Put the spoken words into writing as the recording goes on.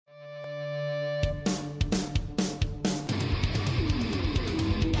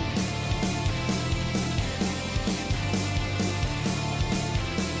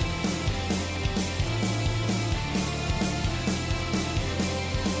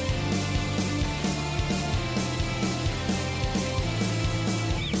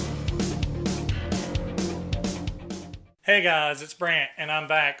Hey guys, it's Brant, and I'm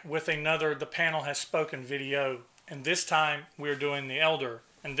back with another The Panel Has Spoken video. And this time we're doing The Elder.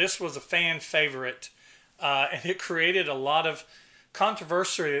 And this was a fan favorite, and it created a lot of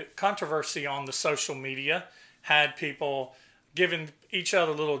controversy on the social media. Had people giving each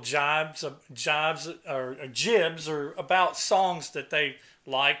other little jibs or about songs that they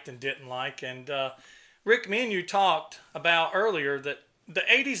liked and didn't like. And Rick, me and you talked about earlier that the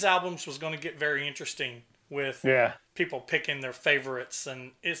 80s albums was going to get very interesting with Yeah, people picking their favorites,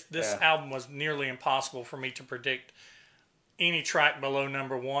 and this yeah, album was nearly impossible for me to predict any track below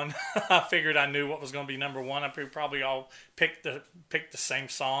number one. I figured I knew what was going to be number one. I probably all picked the same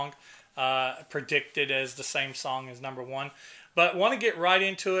song, predicted as the same song as number one. But want to get right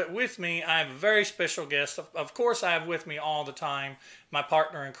into it. With me, I have a very special guest. Of course, I have with me all the time my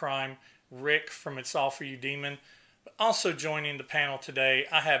partner in crime, Rick from It's All For You Demon. Also joining the panel today,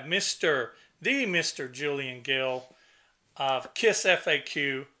 I have Mr. Julian Gill of Kiss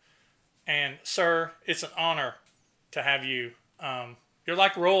FAQ. And, sir, it's an honor to have you. You're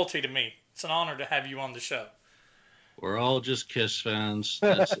like royalty to me. It's an honor to have you on the show. We're all just Kiss fans.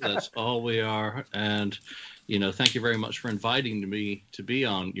 That's all we are. And thank you very much for inviting me to be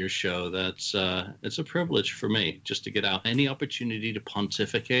on your show. That's it's a privilege for me just to get out any opportunity to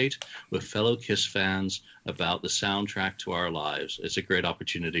pontificate with fellow Kiss fans about the soundtrack to our lives. It's a great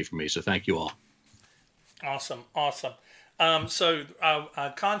opportunity for me. So thank you all. Awesome, awesome. So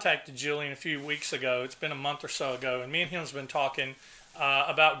I contacted Julian a few weeks ago. It's been a month or so ago, and me and him's been talking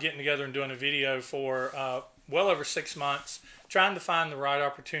about getting together and doing a video for well over 6 months, trying to find the right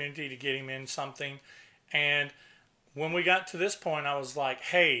opportunity to get him in something. And when we got to this point, I was like,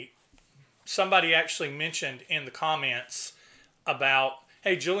 "Hey, somebody actually mentioned in the comments about,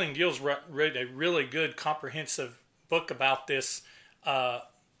 hey, Julian Gill's read a really good comprehensive book about this,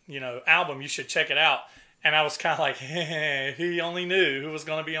 album. You should check it out." And I was kind of like, hey, he only knew who was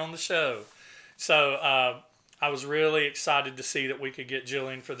going to be on the show. So I was really excited to see that we could get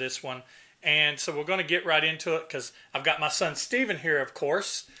Julian for this one. And so we're going to get right into it because I've got my son Stephen here, of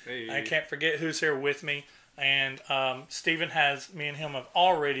course. Hey. I can't forget who's here with me. And Stephen me and him have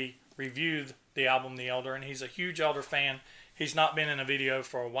already reviewed the album The Elder, and he's a huge Elder fan. He's not been in a video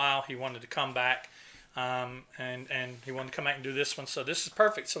for a while. He wanted to come back, and he wanted to come back and do this one. So this is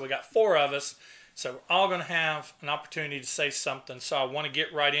perfect. So we got four of us. So we're all going to have an opportunity to say something. So I want to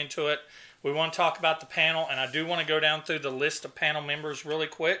get right into it. We want to talk about the panel, and I do want to go down through the list of panel members really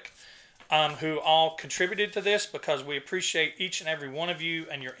quick who all contributed to this because we appreciate each and every one of you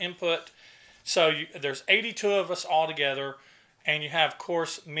and your input. So there's 82 of us all together, and you have, of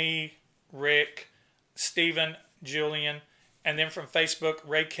course, me, Rick, Stephen, Julian, and then from Facebook,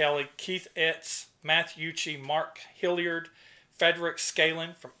 Ray Kelly, Keith Etz, Matthew Ucci, Mark Hilliard, Frederick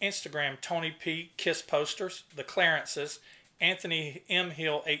Scalen. From Instagram, Tony P. Kiss Posters, The Clarences, Anthony M.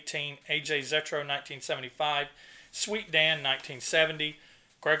 Hill 18, AJ Zetro 1975, Sweet Dan 1970,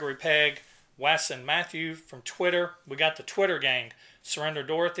 Gregory Pegg, Wasson Matthew. From Twitter, we got the Twitter gang, Surrender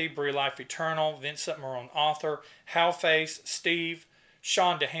Dorothy, Brie Life Eternal, Vincent Marone Author, Halface, Steve,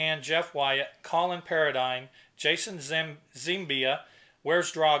 Sean DeHaan, Jeff Wyatt, Colin Paradine, Jason Zimbia,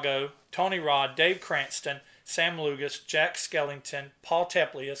 Where's Drago, Tony Rod, Dave Cranston, Sam Lugas, Jack Skellington, Paul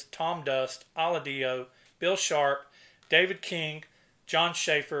Teplius, Tom Dust, Aladio, Bill Sharp, David King, John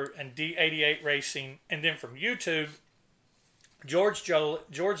Schaefer, and D88 Racing. And then from YouTube, George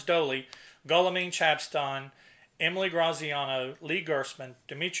Doley, Gulamine Chapston, Emily Graziano, Lee Gersman,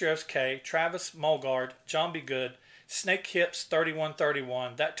 Demetrios K, Travis Mulgard, John B. Good, Snake Hips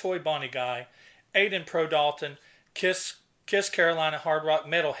 3131, That Toy Bonnie Guy, Aiden Pro Dalton, Kiss Carolina Hard Rock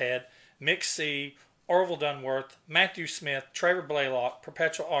Metalhead, Mick C, Orville Dunworth, Matthew Smith, Trevor Blaylock,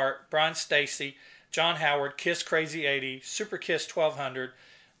 Perpetual Art, Brian Stacy, John Howard, Kiss Crazy 80, Super Kiss 1200,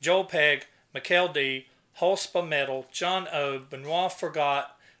 Joel Pegg, Mikhail D, Holspa Metal, John O, Benoit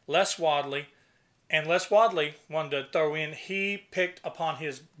Forgot, Les Wadley. And Les Wadley wanted to throw in, he picked upon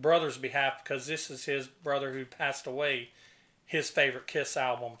his brother's behalf because this is his brother who passed away, his favorite Kiss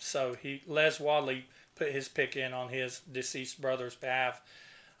album. So Les Wadley put his pick in on his deceased brother's behalf.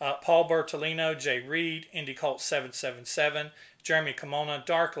 Paul Bertolino, Jay Reed, Indie Cult 777, Jeremy Kimona,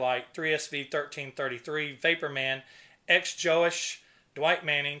 Darklight, 3SV 1333, Vaporman, X Joish, Dwight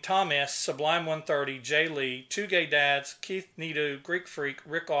Manning, Tom S, Sublime 130, Jay Lee, Two Gay Dads, Keith Nidu, Greek Freak,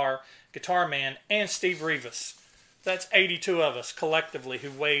 Rick R, Guitar Man, and Steve Rivas. That's 82 of us collectively who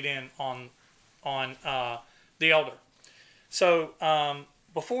weighed in on The Elder. So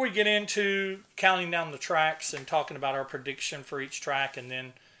before we get into counting down the tracks and talking about our prediction for each track and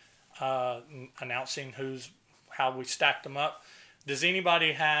then announcing how we stacked them up, does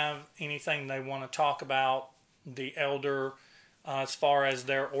anybody have anything they want to talk about the Elder, as far as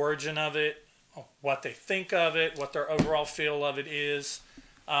their origin of it, what they think of it, what their overall feel of it is.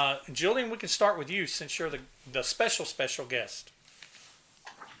 Julian, we can start with you since you're the special guest.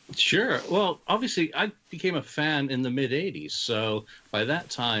 Sure. Well, obviously, I became a fan in the mid 80s. So by that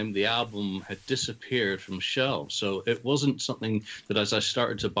time, the album had disappeared from shelves. So it wasn't something that as I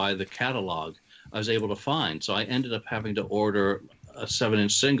started to buy the catalog, I was able to find. So I ended up having to order a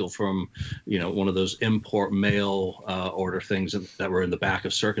 7-inch single from, one of those import mail order things that were in the back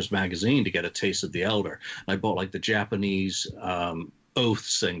of Circus Magazine to get a taste of the Elder. And I bought like the Japanese Oath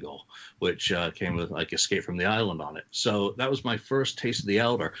single, which came with like Escape from the Island on it. So that was my first taste of the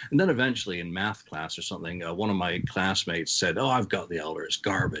Elder. And then eventually in math class or something, one of my classmates said, "Oh, I've got the Elder. It's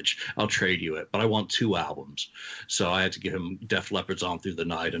garbage. I'll trade you it, but I want 2 albums." So I had to give him Def Leppard's On Through the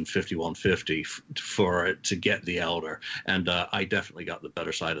Night and 5150 for it to get the Elder. And I definitely got the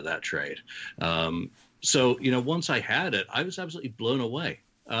better side of that trade. So, once I had it, I was absolutely blown away.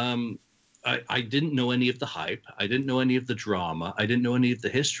 I didn't know any of the hype. I didn't know any of the drama. I didn't know any of the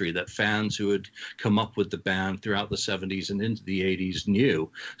history that fans who had come up with the band throughout the 70s and into the 80s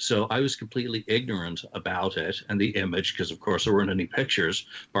knew. So I was completely ignorant about it and the image because, of course, there weren't any pictures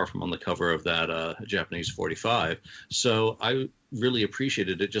apart from on the cover of that Japanese 45. So I really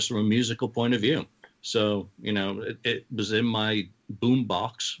appreciated it just from a musical point of view. So, it was in my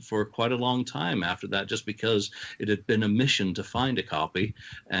boombox for quite a long time after that, just because it had been a mission to find a copy.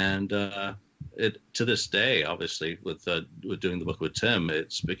 And it to this day, obviously, with doing the book with Tim,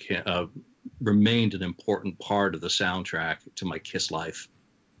 it's remained an important part of the soundtrack to my Kiss life.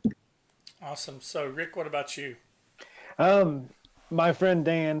 Awesome. So, Rick, what about you? My friend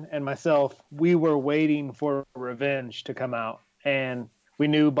Dan and myself, we were waiting for Revenge to come out, and we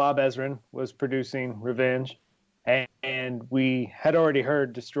knew Bob Ezrin was producing Revenge, and we had already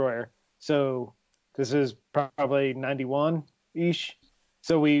heard Destroyer. So this is probably 91-ish.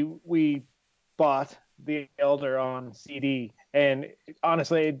 So we bought The Elder on CD, and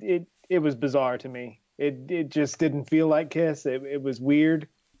honestly, it was bizarre to me. It just didn't feel like Kiss. It was weird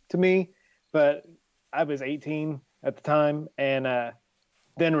to me, but I was 18 at the time, and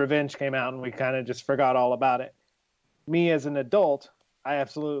then Revenge came out, and we kind of just forgot all about it. Me as an adult, I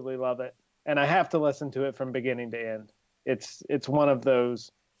absolutely love it, and I have to listen to it from beginning to end. It's one of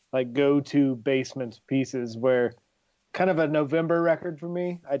those like go-to basement pieces where kind of a November record for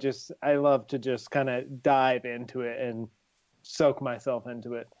me. I love to just kind of dive into it and soak myself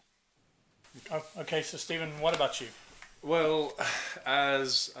into it. Oh, okay, so Stephen, what about you? Well,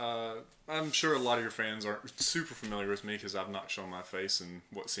 as I'm sure a lot of your fans aren't super familiar with me because I've not shown my face in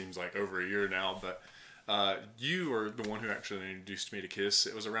what seems like over a year now, but you are the one who actually introduced me to Kiss.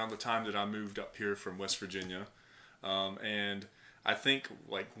 It was around the time that I moved up here from West Virginia, and I think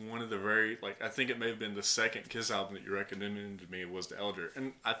one of the I think it may have been the second Kiss album that you recommended to me was The Elder,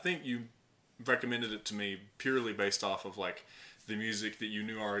 and I think you recommended it to me purely based off of the music that you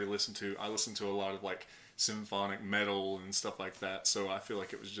knew I already listened to. I listened to a lot of symphonic metal and stuff like that, so I feel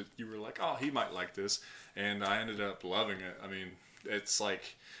like it was just you were like, oh, he might like this, and I ended up loving it. I mean, it's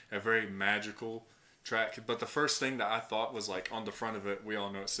like a very magical track, but the first thing that I thought was on the front of it, we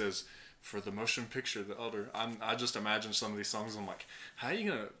all know it says for the motion picture The Elder. I just imagine some of these songs, I'm like, how are you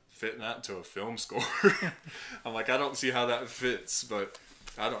gonna fit that into a film score? I'm like, I don't see how that fits, but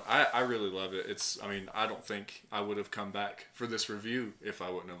I really love it. I don't think I would have come back for this review if I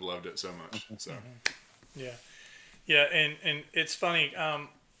wouldn't have loved it so much. So yeah, and it's funny,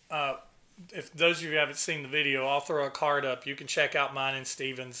 if those of you who haven't seen the video, I'll throw a card up. You can check out mine and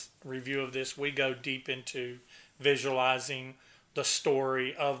Steven's review of this. We go deep into visualizing the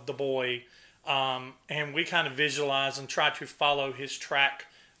story of the boy, and we kind of visualize and try to follow his track,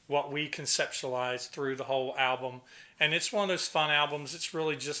 what we conceptualize through the whole album. And it's one of those fun albums. It's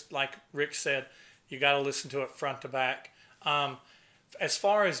really just like Rick said, you got to listen to it front to back. As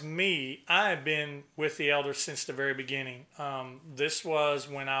far as me, I have been with the Elder since the very beginning. This was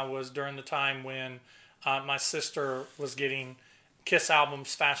when I was during the time when my sister was getting Kiss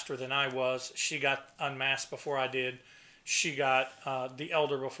albums faster than I was. She got Unmasked before I did. She got the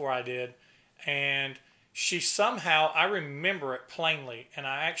Elder before I did. And she somehow, I remember it plainly, and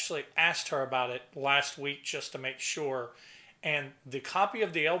I actually asked her about it last week just to make sure. And the copy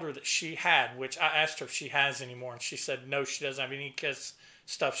of The Elder that she had, which I asked her if she has anymore, and she said no, she doesn't have any Kiss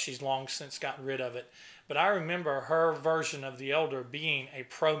stuff. She's long since gotten rid of it. But I remember her version of The Elder being a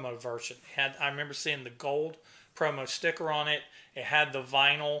promo version. I remember seeing the gold promo sticker on it. It had the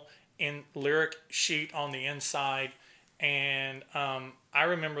vinyl in lyric sheet on the inside. And I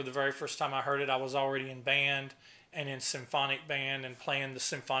remember the very first time I heard it, I was already in band. and in symphonic band and playing the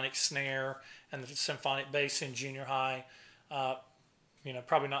symphonic snare and the symphonic bass in junior high.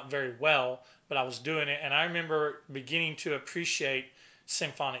 Probably not very well, but I was doing it. And I remember beginning to appreciate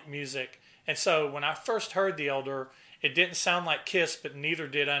symphonic music. And so when I first heard The Elder, it didn't sound like Kiss, but neither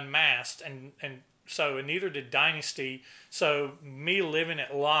did Unmasked. And neither did Dynasty. So me living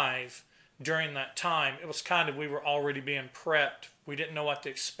it live during that time, it was kind of, we were already being prepped. We didn't know what to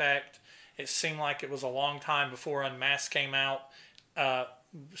expect. It seemed like it was a long time before Unmasked came out.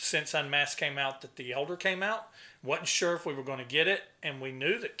 Since Unmasked came out, that The Elder came out. Wasn't sure if we were going to get it, and we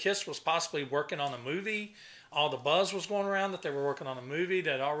knew that Kiss was possibly working on a movie. All the buzz was going around that they were working on a movie.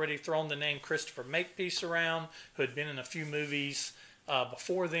 That had already thrown the name Christopher Makepeace around, who had been in a few movies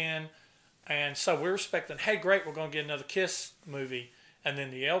before then. And so we were expecting, hey, great, we're going to get another Kiss movie. And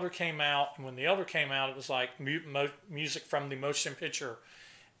then The Elder came out, and when The Elder came out, it was like music from the motion picture.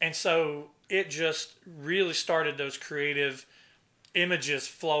 And so it just really started those creative images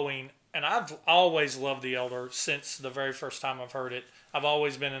flowing. And I've always loved The Elder since the very first time I've heard it. I've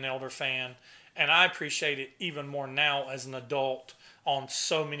always been an Elder fan, and I appreciate it even more now as an adult on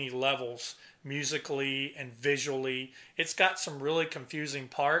so many levels, musically and visually. It's got some really confusing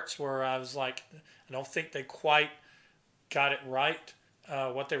parts where I was like, I don't think they quite got it right,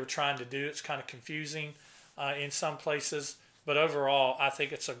 what they were trying to do. It's kind of confusing in some places, but overall, I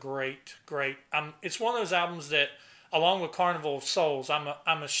think it's a great. It's one of those albums that, along with Carnival of Souls, I'm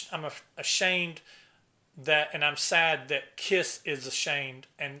ashamed that, and I'm sad that Kiss is ashamed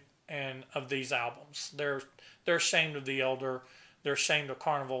and of these albums. They're ashamed of The Elder, they're ashamed of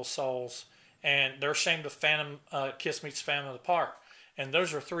Carnival of Souls, and they're ashamed of Kiss Meets Phantom of the Park. And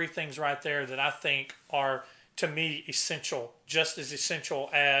those are three things right there that I think are, to me, essential, just as essential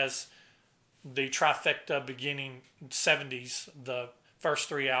as the trifecta beginning 70s, the first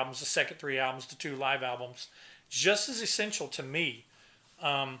three albums, the second three albums, the two live albums. Just as essential to me.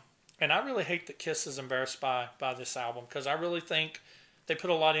 And I really hate that Kiss is embarrassed by this album, because I really think they put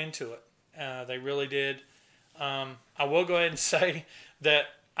a lot into it. They really did. I will go ahead and say that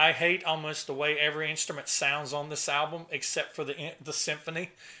I hate almost the way every instrument sounds on this album, except for the symphony.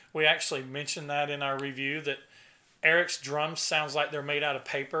 We actually mentioned that in our review, that Eric's drums sounds like they're made out of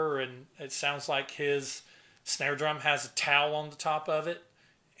paper, and it sounds like his snare drum has a towel on the top of it.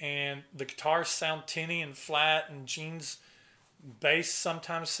 And the guitars sound tinny and flat, and Gene's bass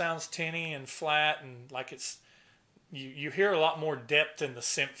sometimes sounds tinny and flat, and like it's you hear a lot more depth in the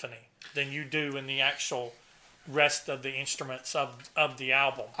symphony than you do in the actual rest of the instruments of the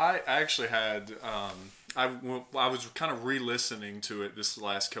album. I actually had I was kind of re-listening to it this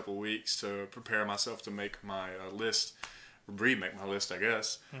last couple of weeks to prepare myself to make my list, remake my list, I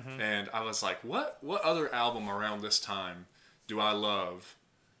guess. Mm-hmm. And I was like, what other album around this time do I love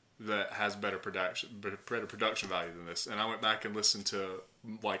that has better production value than this? And I went back and listened to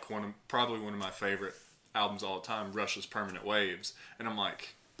like probably one of my favorite albums all the time, Rush's Permanent Waves, and I'm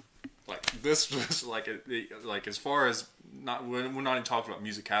like this was like as far as we're not even talking about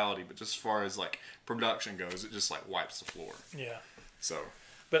musicality, but just as far as like production goes, it just like wipes the floor. Yeah. So.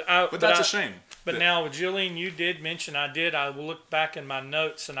 But that's a shame. But now, Julian, you did mention I looked back in my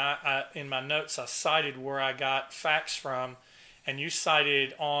notes, and I cited where I got facts from. And you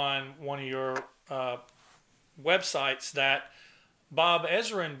cited on one of your websites that Bob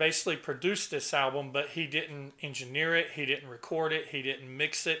Ezrin basically produced this album, but he didn't engineer it, he didn't record it, he didn't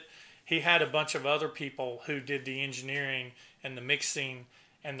mix it. He had a bunch of other people who did the engineering and the mixing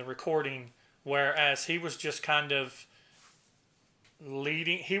and the recording, whereas he was just kind of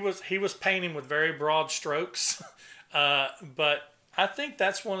leading. He was painting with very broad strokes, but I think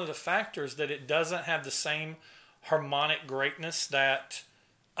that's one of the factors, that it doesn't have the same harmonic greatness that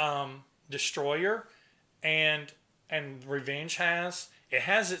Destroyer and Revenge has. It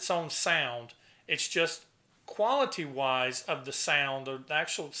has its own sound. It's just quality-wise of the sound, or the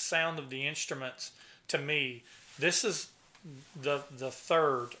actual sound of the instruments, to me, this is the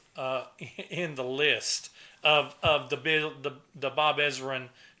third in the list of the Bob Ezrin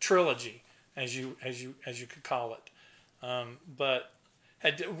trilogy, as you could call it. But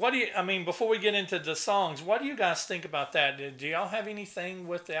what do you? I mean, before we get into the songs, what do you guys think about that? Do y'all have anything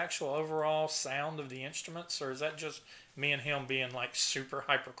with the actual overall sound of the instruments, or is that just me and him being like super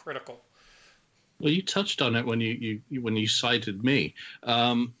hypercritical? Well, you touched on it when you cited me.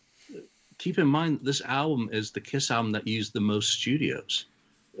 Keep in mind, this album is the Kiss album that used the most studios.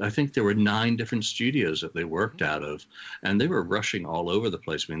 I think there were 9 different studios that they worked out of, and they were rushing all over the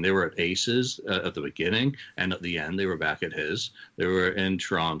place. I mean, they were at Aces at the beginning, and at the end, they were back at his. They were in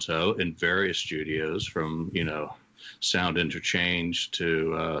Toronto in various studios from, sound interchange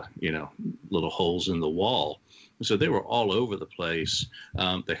to little holes in the wall. So they were all over the place.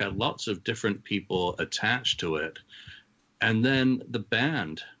 They had lots of different people attached to it. And then the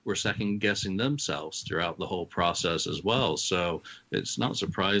band were second guessing themselves throughout the whole process as well. So it's not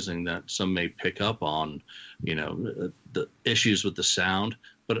surprising that some may pick up on, the issues with the sound.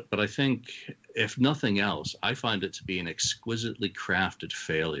 But I think, if nothing else, I find it to be an exquisitely crafted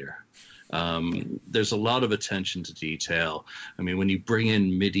failure. There's a lot of attention to detail. I mean, when you bring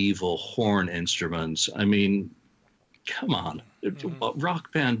in medieval horn instruments, I mean, come on.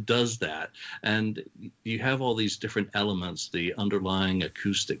 Rock band does that, and you have all these different elements, the underlying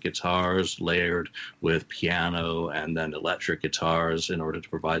acoustic guitars layered with piano and then electric guitars in order to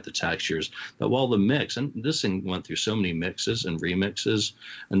provide the textures. But while the mix, and this thing went through so many mixes and remixes,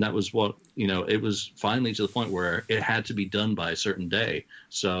 and that was what, it was finally to the point where it had to be done by a certain day.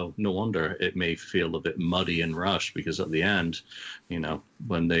 So no wonder it may feel a bit muddy and rushed, because at the end,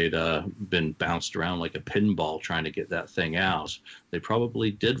 when they'd been bounced around like a pinball trying to get that thing out, they probably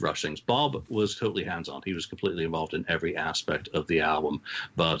did rush things. Bob was totally hands-on. He was completely involved in every aspect of the album,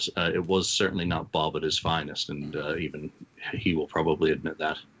 but it was certainly not Bob at his finest, and even he will probably admit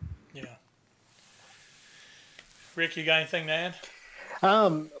that. Yeah. Rick, you got anything to add?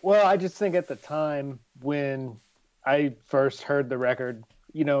 Well, I just think at the time when I first heard the record,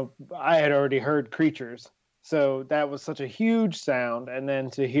 I had already heard Creatures, so that was such a huge sound, and then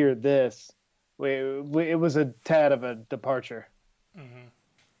to hear this, it was a tad of a departure.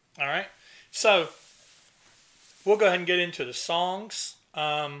 Mm-hmm. All right. So we'll go ahead and get into the songs.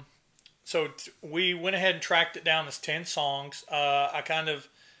 So we went ahead and tracked it down as 10 songs. I kind of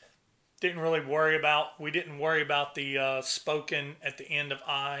didn't worry about the spoken at the end of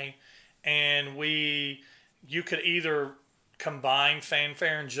I, and you could either combine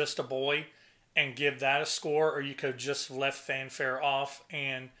Fanfare and Just a Boy and give that a score, or you could just left Fanfare off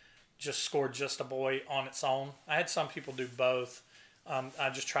and just scored Just a Boy on its own. I had some people do both. I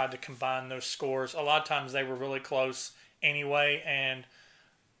just tried to combine those scores. A lot of times they were really close anyway, and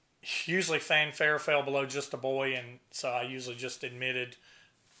usually Fanfare fell below Just a Boy, and so I usually just admitted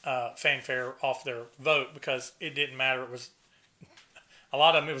Fanfare off their vote because it didn't matter. It was a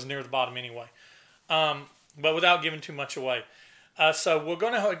lot of them. It was near the bottom anyway. But without giving too much away, so we're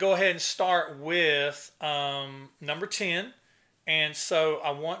going to go ahead and start with number 10. And so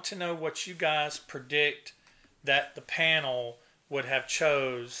I want to know what you guys predict that the panel would have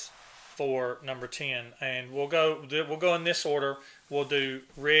chose for number 10. And we'll go in this order. We'll do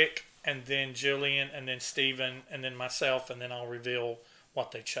Rick, and then Jillian, and then Steven, and then myself, and then I'll reveal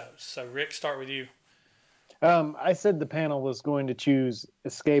what they chose. So Rick, start with you. I said the panel was going to choose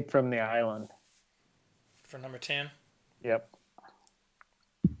Escape from the Island. For number 10? Yep.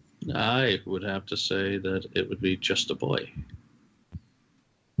 I would have to say that it would be Just a Boy.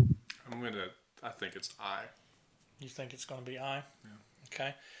 I think it's I. You think it's going to be I? Yeah.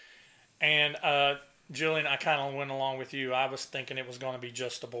 Okay. And Jillian, I kind of went along with you. I was thinking it was going to be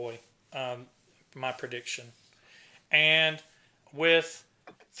Just a Boy, my prediction. And with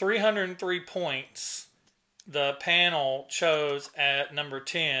 303 points, the panel chose at number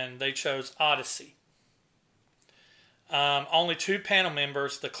 10, they chose Odyssey. Only 2 panel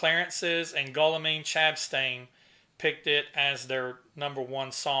members, the Clarences and Guillermine Chabstain, picked it as their number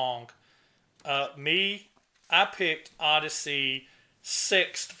 1 song. I picked Odyssey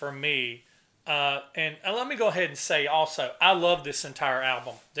 6th for me. And let me go ahead and say also, I love this entire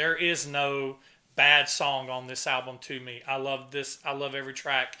album. There is no bad song on this album to me. I love this. I love every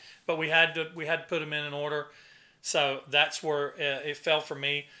track. But we had to put them in an order. So that's where it fell for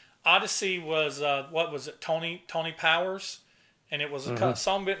me. Odyssey was, what was it, Tony Powers? And it was a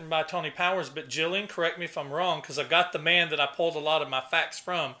song written by Tony Powers. But Jillian, correct me if I'm wrong, because I got the man that I pulled a lot of my facts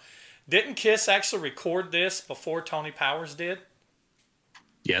from. Didn't Kiss actually record this before Tony Powers did?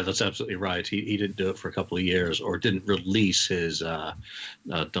 Yeah, that's absolutely right. He didn't do it for a couple of years, or didn't release his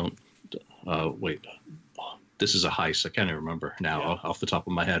wait. This is a heist. I can't even remember now off the top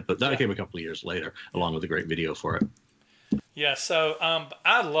of my head, but that came a couple of years later, along with a great video for it. Yeah, so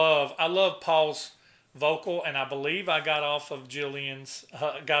I love Paul's vocal, and I believe I got off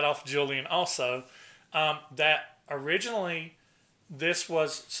Jillian also. That originally this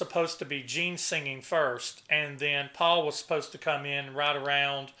was supposed to be Gene singing first, and then Paul was supposed to come in right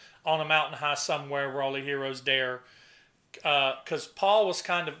around On a Mountain High Somewhere Where All the Heroes Dare. Because Paul was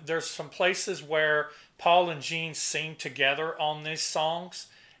there's some places where Paul and Gene sing together on these songs,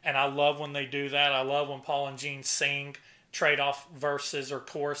 and I love when they do that. I love when Paul and Gene sing, trade off verses or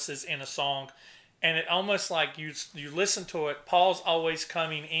choruses in a song, and it almost like you listen to it, Paul's always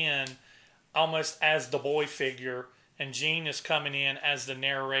coming in almost as the boy figure, and Gene is coming in as the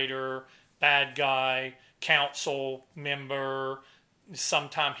narrator, bad guy, council member.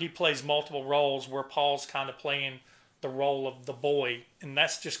 Sometimes he plays multiple roles where Paul's kind of playing the role of the boy, and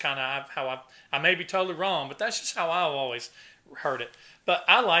that's just kind of how I may be totally wrong, but that's just how I've always heard it. But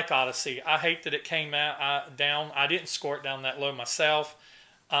I like Odyssey. I hate that it came out down. I didn't score it down that low myself.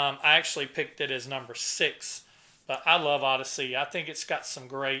 I actually picked it as number 6, but I love Odyssey. I think it's got some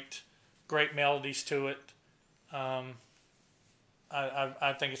great melodies to it. I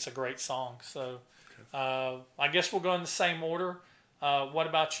think it's a great song. So I guess we'll go in the same order. What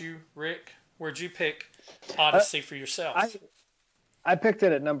about you, Rick? Where'd you pick Odyssey for yourself? I picked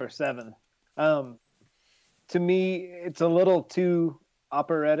it at number 7. To me, it's a little too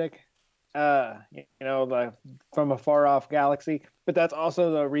operatic, like from a far off galaxy. But that's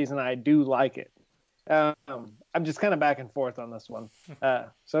also the reason I do like it. I'm just kind of back and forth on this one.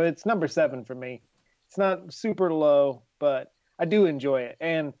 So it's number 7 for me. It's not super low, but I do enjoy it.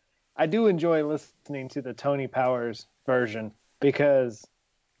 And I do enjoy listening to the Tony Powers version, because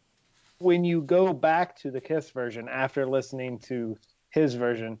when you go back to the Kiss version after listening to his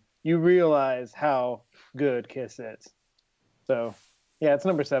version, you realize how good Kiss is. So, yeah, it's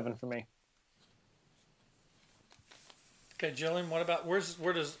number 7 for me. Okay, Jillian, what about where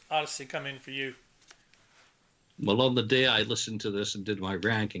does Odyssey come in for you? Well, on the day I listened to this and did my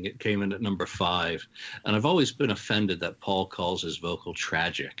ranking, it came in at number 5. And I've always been offended that Paul calls his vocal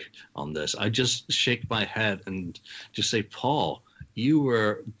tragic on this. I just shake my head and just say, Paul, you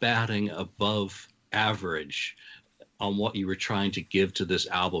were batting above average on what you were trying to give to this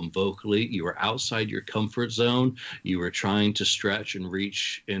album vocally. You were outside your comfort zone. You were trying to stretch and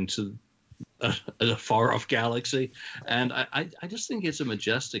reach into a far off galaxy, and I just think it's a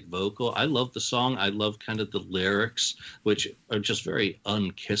majestic vocal. I love the song. I love kind of the lyrics, which are just very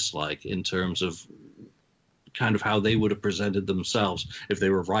un-Kiss like in terms of kind of how they would have presented themselves if they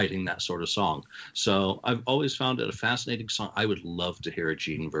were writing that sort of song. So I've always found it a fascinating song. I would love to hear a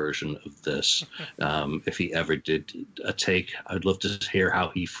Gene version of this. If he ever did a take, I'd love to hear how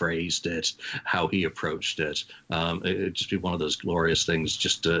he phrased it, how he approached it. It'd just be one of those glorious things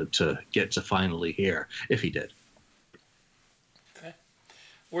just to get to finally hear if he did. Okay.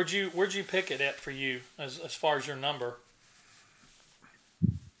 Where'd you pick it at for you as far as your number?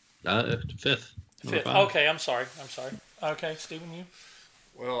 5th. Fifth. Okay, I'm sorry. Okay, Stephen, you?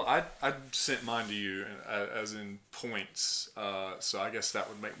 Well, I sent mine to you as in points, so I guess that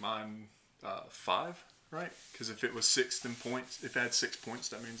would make mine 5, right? Because if it was 6th in points, if it had 6 points,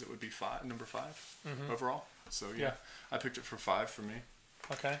 that means it would be number 5 overall. So yeah, I picked it for 5 for me.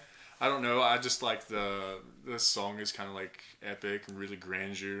 Okay. I don't know. I just like this song is kind of like epic and really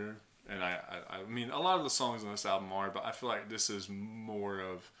grandeur, and I mean a lot of the songs on this album are, but I feel like this is more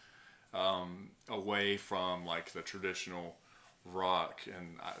of away from like the traditional rock,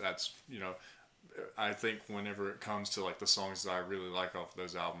 and that's I think whenever it comes to like the songs that I really like off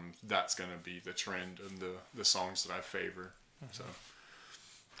those albums, that's gonna be the trend and the songs that I favor. So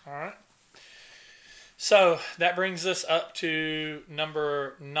all right, so that brings us up to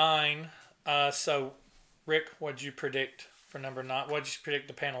number 9. So Rick, what'd you predict for number 9? What'd you predict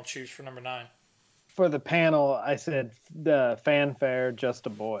the panel choose for number 9? For the panel, I said the Fanfare, Just a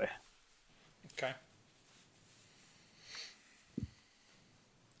Boy. Okay.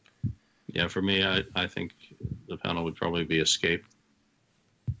 Yeah, for me, I think the panel would probably be Escape.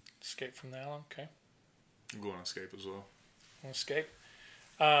 Escape from the Island. Okay. I'm going Escape as well. Escape.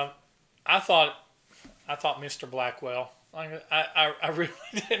 I thought Mr. Blackwell. I really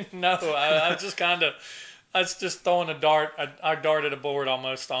didn't know. I just kind of. I was just throwing a dart at a board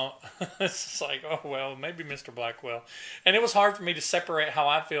almost on. It's just like, oh, well, maybe Mr. Blackwell. And it was hard for me to separate how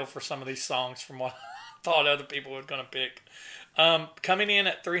I feel for some of these songs from what I thought other people were going to pick. Coming in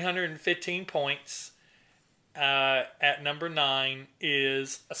at 315 points at number 9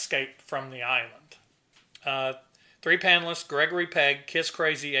 is Escape from the Island. 3 panelists, Gregory Pegg, Kiss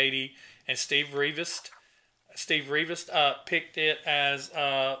Crazy 80, and Steve Rivest. Steve Rivest picked it as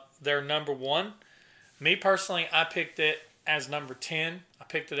their number 1. Me personally, I picked it as number 10. I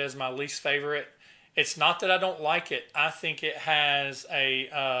picked it as my least favorite. It's not that I don't like it. I think it has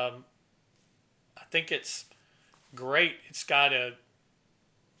I think it's great. It's got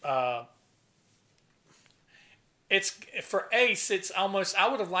it's for Ace. It's almost. I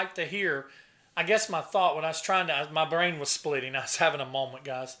would have liked to hear. I guess my thought when I was my brain was splitting. I was having a moment,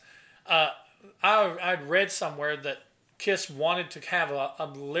 guys. I'd read somewhere that Kiss wanted to have a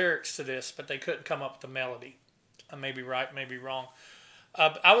lyrics to this, but they couldn't come up with a melody. I may be right, may be wrong.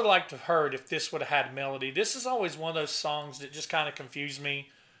 I would like to have heard if this would have had a melody. This is always one of those songs that just kind of confused me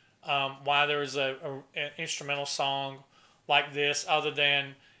why there's an instrumental song like this, other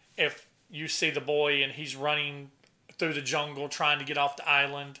than if you see the boy and he's running through the jungle trying to get off the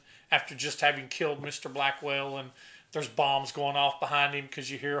island after just having killed Mr. Blackwell, and there's bombs going off behind him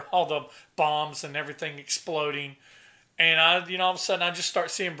because you hear all the bombs and everything exploding. And all of a sudden I just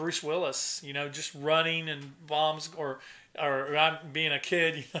start seeing Bruce Willis, just running and bombs, or I'm being a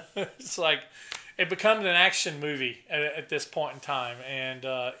kid, it's like it becomes an action movie at this point in time, and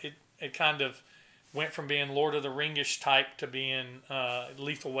it kind of went from being Lord of the Ringish type to being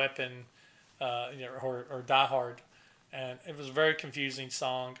Lethal Weapon, or Die Hard, and it was a very confusing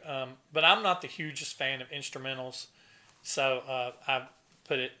song. But I'm not the hugest fan of instrumentals, so I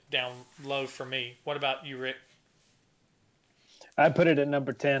put it down low for me. What about you, Rick? I put it at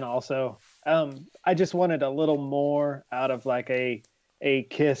number 10 also. I just wanted a little more out of like a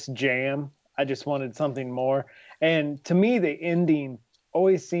Kiss jam. I just wanted something more. And to me, the ending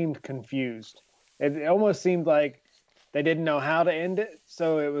always seemed confused. It almost seemed like they didn't know how to end it.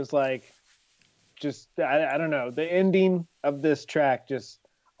 So it was like, I don't know. The ending of this track just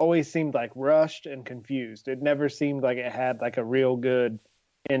always seemed like rushed and confused. It never seemed like it had like a real good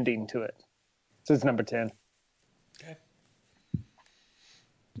ending to it. So it's number 10. Okay.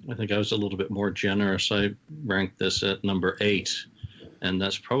 I think I was a little bit more generous. I ranked this at number 8, and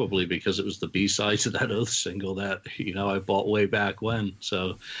that's probably because it was the B-side to that Oath single that I bought way back when.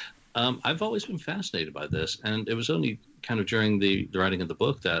 So I've always been fascinated by this, and it was only kind of during the writing of the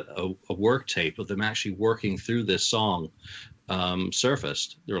book that a work tape of them actually working through this song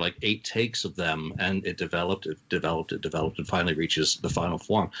surfaced. There were like 8 takes of them, and it developed, and finally reaches the final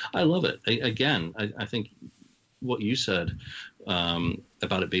form. I love it. I think what you said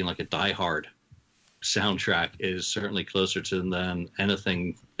about it being like a Die Hard soundtrack is certainly closer to than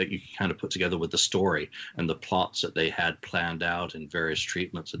anything that you can kind of put together with the story and the plots that they had planned out and various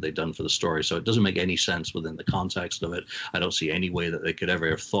treatments that they'd done for the story. So it doesn't make any sense within the context of it. I don't see any way that they could ever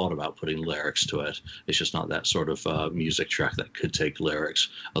have thought about putting lyrics to it. It's just not that sort of music track that could take lyrics,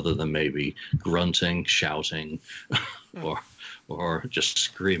 other than maybe grunting, shouting, or just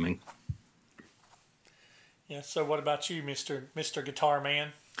screaming. Yeah, so what about you, Mr. Guitar Man?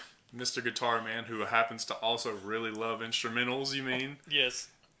 Mr. Guitar Man, who happens to also really love instrumentals, you mean? Yes.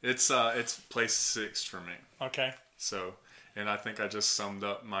 It's place 6 for me. Okay. So, and I think I just summed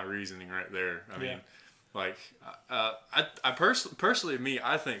up my reasoning right there. I mean, like, I personally, me,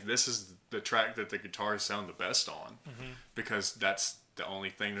 I think this is the track that the guitars sound the best on, because that's the only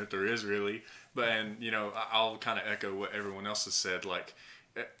thing that there is really. But, and, I'll kind of echo what everyone else has said. Like,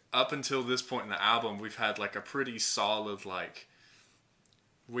 up until this point in the album, we've had like a pretty solid, like,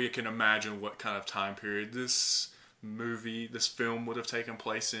 we can imagine what kind of time period this film would have taken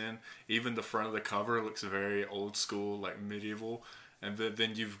place in. Even the front of the cover looks very old school, like medieval. And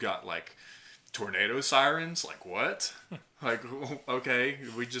then you've got like tornado sirens. Like, what? Like, okay,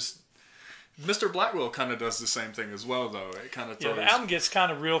 Mr. Blackwell kind of does the same thing as well, though. It kind of throws... Yeah, the album gets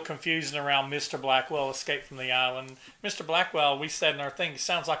kind of real confusing around Mr. Blackwell, Escape from the Island. Mr. Blackwell, we said in our thing,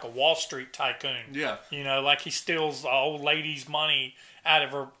 sounds like a Wall Street tycoon. Yeah. Like he steals the old lady's money out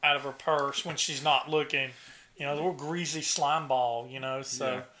of her purse when she's not looking. The little greasy slime ball,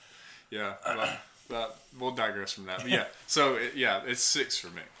 so... Yeah, but we'll digress from that. But yeah, so, it's 6 for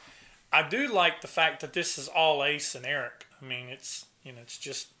me. I do like the fact that this is all Ace and Eric. I mean, it's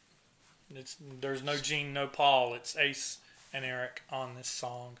just... there's no Gene, no Paul. It's Ace and Eric on this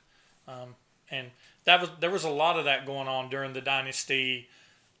song, and there was a lot of that going on during the Dynasty,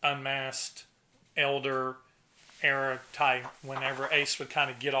 Unmasked, Elder era type. Whenever Ace would kind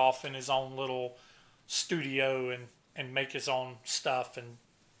of get off in his own little studio and make his own stuff, and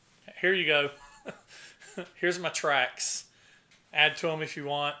here you go, here's my tracks. Add to them if you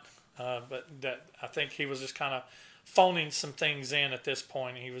want, but I think he was just kind of phoning some things in at this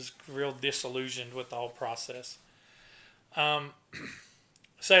point. He was real disillusioned with the whole process. So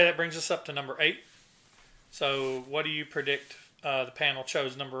that brings us up to number 8. So what do you predict the panel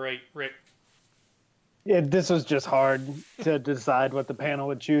chose number 8, Rick? Yeah, this was just hard to decide what the panel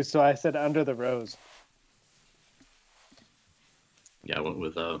would choose, so I said Under the Rose. Yeah, I went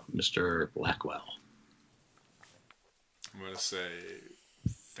with Mr. Blackwell. I'm going to say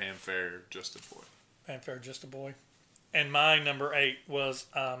Fanfare, Just a Boy. Fanfare, Just a Boy. And my number 8 was,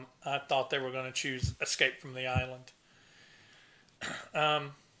 I thought they were going to choose Escape from the Island.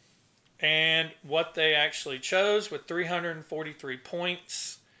 And what they actually chose with 343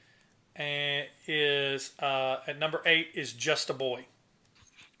 points and is at number 8 is Just a Boy.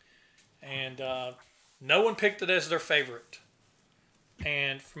 And no one picked it as their favorite.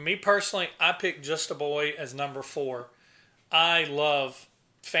 And for me personally, I picked Just a Boy as number 4. I love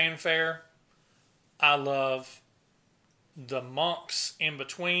Fanfare. I love the monks in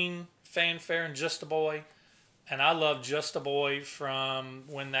between Fanfare and Just a Boy. And I love Just a Boy from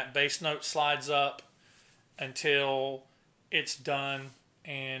when that bass note slides up until it's done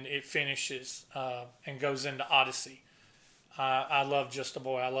and it finishes and goes into Odyssey. I love Just a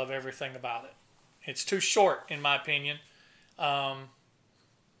Boy. I love everything about it. It's too short, in my opinion.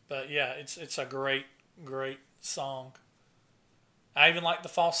 But yeah, it's a great, great song. I even like the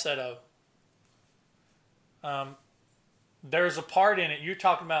falsetto. There's a part in it, you're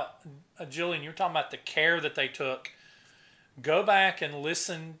talking about, Jillian, you're talking about the care that they took. Go back and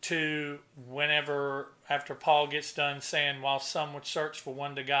listen to whenever, after Paul gets done saying, while some would search for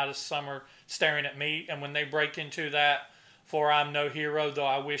one to guide us, some are staring at me. And when they break into that, for I'm no hero, though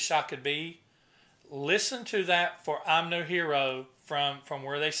I wish I could be. Listen to that, for I'm no hero, from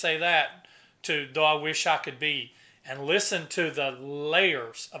where they say that to though I wish I could be. And listen to the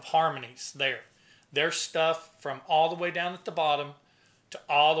layers of harmonies there. There's stuff from all the way down at the bottom to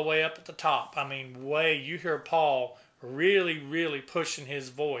all the way up at the top. I mean, you hear Paul really, really pushing his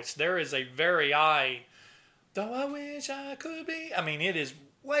voice. There is a very high, though I wish I could be. I mean, it is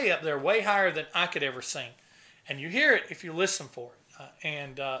way up there, way higher than I could ever sing. And you hear it if you listen for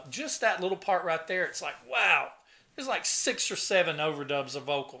it. Just that little part right there, it's like, wow. There's like 6 or 7 overdubs of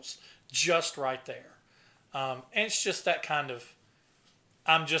vocals just right there. And it's just that kind of,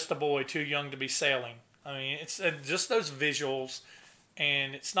 I'm just a boy too young to be sailing. I mean, it's just those visuals,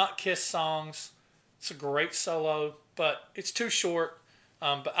 and it's not Kiss songs. It's a great solo, but it's too short.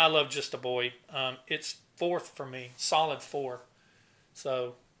 But I love Just a Boy. It's 4th for me, solid 4.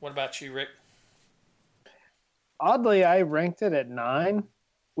 So, what about you, Rick? Oddly, I ranked it at 9,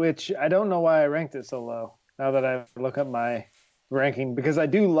 which I don't know why I ranked it so low. Now that I look up my ranking, because I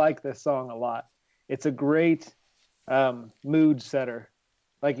do like this song a lot. It's a great mood setter.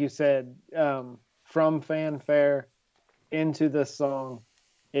 Like you said, from Fanfare into the song,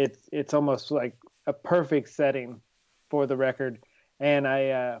 it's almost like a perfect setting for the record. And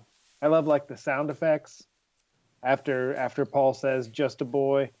I love like the sound effects after Paul says "just a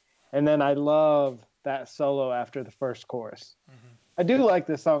boy," and then I love that solo after the first chorus. Mm-hmm. I do like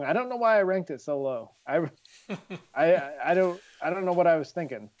this song. I don't know why I ranked it so low. I don't know what I was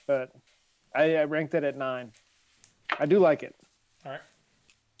thinking, but I ranked it at 9. I do like it. All right.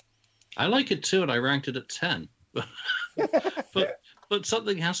 I like it too, and I ranked it at 10. but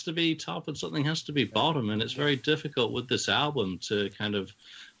something has to be top and something has to be bottom, and it's very difficult with this album to kind of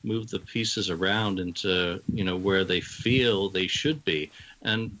move the pieces around into, where they feel they should be.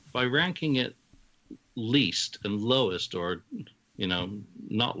 And by ranking it least and lowest, or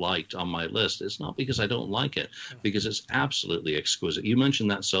not liked on my list, it's not because I don't like it, because it's absolutely exquisite. You mentioned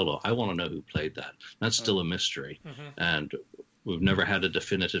that solo. I want to know who played that. That's still a mystery. Mm-hmm. And we've never had a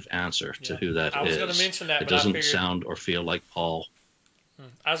definitive answer to who that is. I was going to mention that, it doesn't sound or feel like Paul.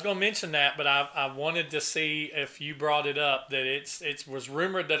 I was going to mention that, but I wanted to see if you brought it up, that it was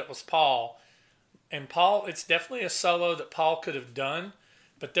rumored that it was Paul. And Paul, it's definitely a solo that Paul could have done,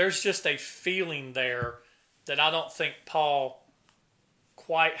 but there's just a feeling there that I don't think Paul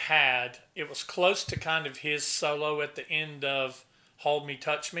quite had. It was close to kind of his solo at the end of Hold Me,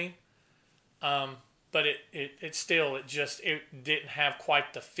 Touch Me. But it still didn't have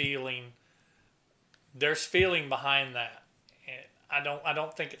quite the feeling. There's feeling behind that. And I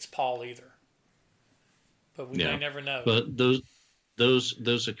don't think it's Paul either. But we may never know. But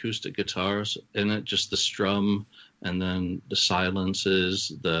those acoustic guitars in it, just the strum and then the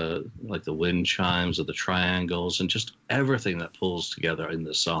silences, the wind chimes or the triangles, and just everything that pulls together in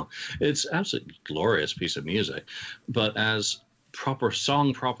this song. It's absolutely glorious piece of music. But as proper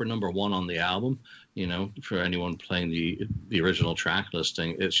number 1 on the album, for anyone playing the original track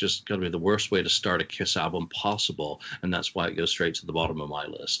listing, it's just going to be the worst way to start a Kiss album possible, and that's why it goes straight to the bottom of my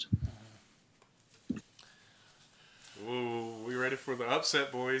list. Whoa, we ready for the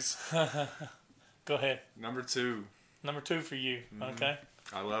upset, boys? Go ahead. Number 2. Number 2 for you. Mm-hmm. Okay.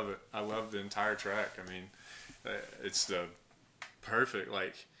 I love it. I love the entire track. I mean, it's the perfect,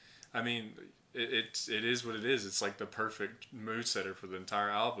 it is what it is. It's like the perfect mood setter for the entire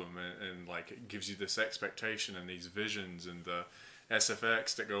album, and like it gives you this expectation and these visions and the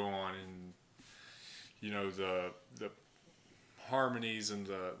SFX that go on, and the harmonies and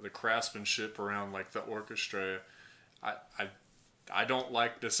the craftsmanship around like the orchestra. I don't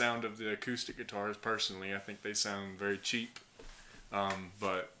like the sound of the acoustic guitars personally. I think they sound very cheap.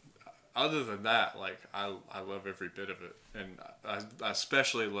 But other than that, I love every bit of it, and I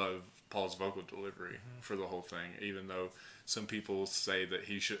especially love Paul's vocal delivery for the whole thing. Even though some people say that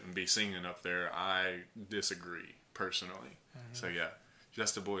he shouldn't be singing up there, I disagree personally. So yeah,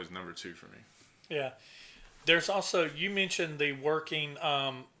 Just a Boy is number 2 for me. Yeah. There's also, you mentioned the working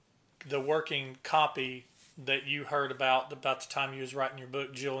copy that you heard about the time you was writing your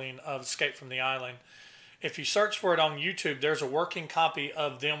book, Jillian, of Escape from the Island. If you search for it on YouTube, there's a working copy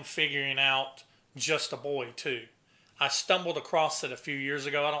of them figuring out Just a Boy too. I stumbled across it a few years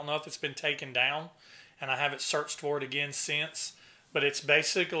ago. I don't know if it's been taken down, and I haven't searched for it again since. But it's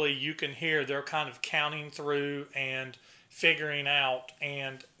basically, you can hear they're kind of counting through and figuring out,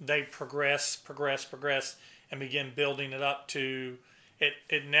 and they progress, and begin building it up to it.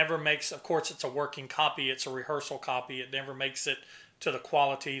 It never makes, of course, it's a working copy, it's a rehearsal copy. It never makes it to the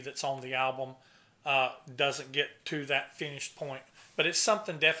quality that's on the album. Doesn't get to that finished point. But it's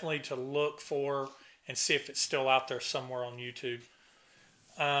something definitely to look for and see if it's still out there somewhere on YouTube.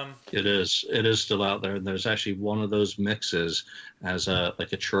 It is still out there, and there's actually one of those mixes as a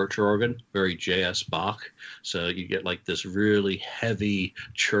church organ, very J.S. Bach. So you get like this really heavy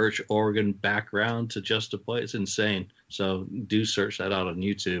church organ background to Just a Boy. It's insane. So do search that out on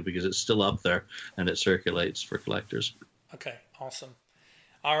YouTube because it's still up there and it circulates for collectors. Okay, awesome.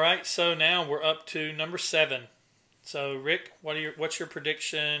 All right, so now we're up to number 7. So Rick, what's your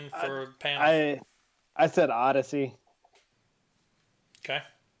prediction for panel? I said Odyssey. Okay.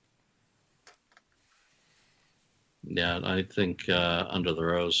 Yeah, I think Under the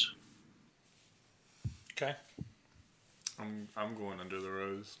Rose. Okay. I'm going Under the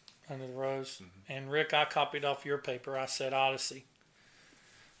Rose. Under the Rose. Mm-hmm. And Rick, I copied off your paper. I said Odyssey.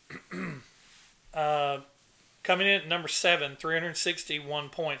 Coming in at number 7, 361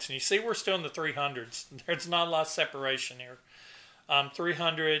 points. And you see we're still in the 300s. There's not a lot of separation here.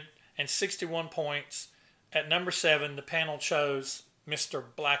 361 points. At number 7, the panel chose Mr.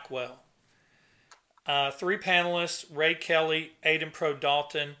 Blackwell. 3 panelists, Ray Kelly, Aidan Pro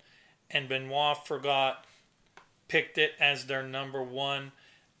Dalton, and Benoit Forgot, picked it as their number 1.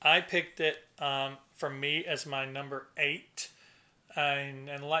 I picked it for me as my number 8.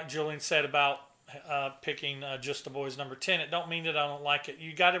 And like Julian said about picking Just a Boy's number 10, it don't mean that I don't like it.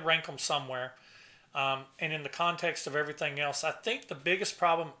 You got to rank them somewhere. And in the context of everything else, I think the biggest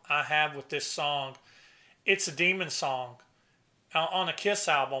problem I have with this song, it's a Demon song on a Kiss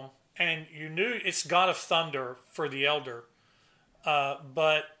album, and you knew it's God of Thunder for the Elder,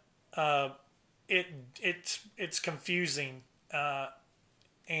 but it's confusing,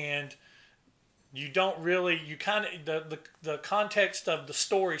 and you don't really, you kind of, the context of the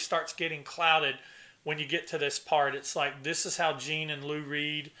story starts getting clouded when you get to this part. It's like, this is how Gene and Lou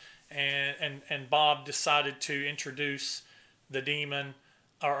Reed and Bob decided to introduce the demon,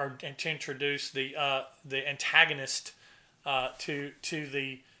 or to introduce the antagonist to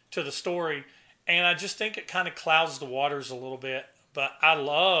the story, and I just think it kind of clouds the waters a little bit. But I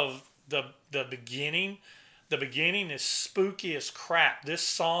love the beginning. The beginning is spooky as crap. This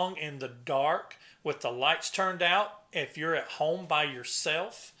song in the dark with the lights turned out, if you're at home by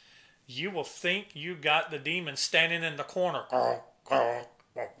yourself, you will think you got the demon standing in the corner.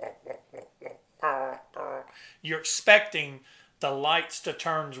 You're expecting the lights to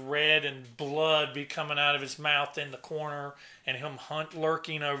turn red and blood be coming out of his mouth in the corner and him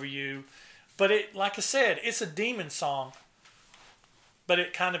lurking over you. But it, like I said, it's a demon song, but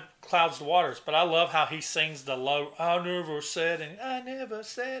it kind of clouds the waters. But I love how he sings the low, I never said, and I never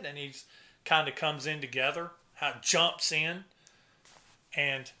said, and he's kind of comes in together, how it jumps in.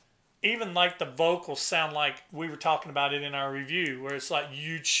 And even like the vocals sound like we were talking about it in our review, where it's like,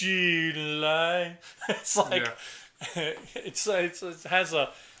 you cheat and lie. It's like, yeah. It has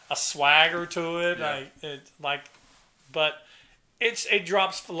a swagger to it. Yeah. But it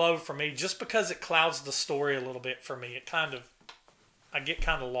drops low for me just because it clouds the story a little bit for me. I get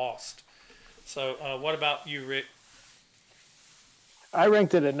kind of lost. So what about you, Rick? I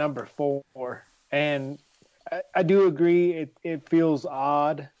ranked it at number 4, and I do agree it feels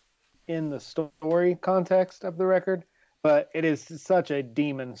odd in the story context of the record, but it is such a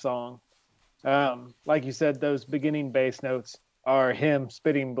demon song. Like you said, those beginning bass notes are him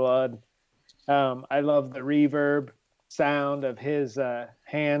spitting blood. I love the reverb sound of his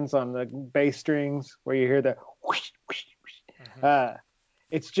hands on the bass strings where you hear the whoosh, whoosh, whoosh. Mm-hmm.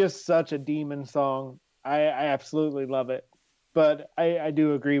 It's just such a demon song. I absolutely love it. But I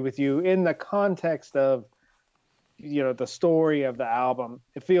do agree with you. In the context of, the story of the album,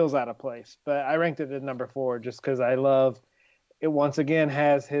 it feels out of place. But I ranked it at number 4 just because I love it. Once again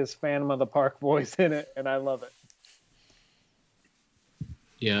has his Phantom of the Park voice in it, and I love it.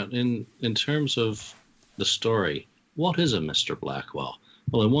 Yeah, in terms of the story, what is a Mr. Blackwell?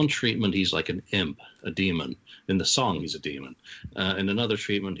 Well, in one treatment, he's like an imp, a demon. In the song, he's a demon. In another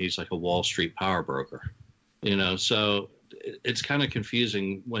treatment, he's like a Wall Street power broker. So it's kind of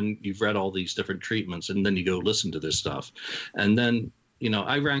confusing when you've read all these different treatments and then you go listen to this stuff. And then,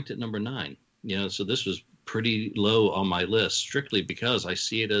 I ranked it number 9, so this was pretty low on my list strictly because I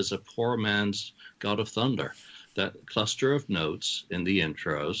see it as a poor man's God of Thunder. That cluster of notes in the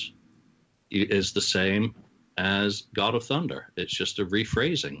intros is the same as God of Thunder. It's just a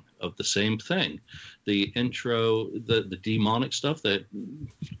rephrasing of the same thing. The intro, the demonic stuff that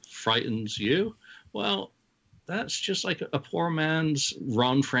frightens you, well, that's just like a poor man's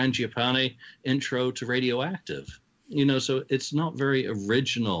Ron Frangipane intro to Radioactive. So it's not very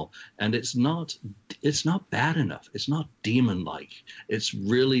original, and it's not bad enough. It's not demon-like. It's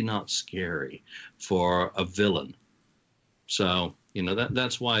really not scary for a villain. So,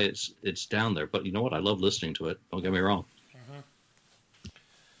 that's why it's down there. But you know what? I love listening to it. Don't get me wrong. Mm-hmm.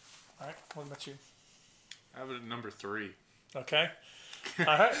 All right. What about you? I have it at number 3. Okay. All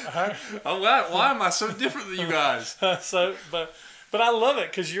right. Oh, why am I so different than you guys? But I love it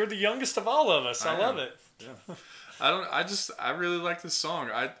because you're the youngest of all of us. I love it. Yeah. I really like this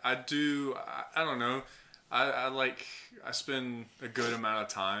song. I don't know. I spend a good amount of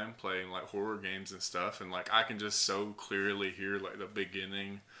time playing like horror games and stuff, and like I can just so clearly hear like the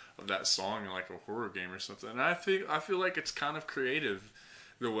beginning of that song in like a horror game or something. And I feel like it's kind of creative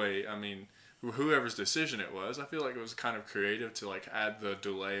the way, whoever's decision it was, I feel like it was kind of creative to like add the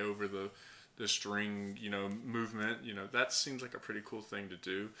delay over the string, movement. That seems like a pretty cool thing to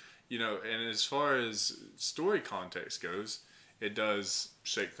do. And as far as story context goes, it does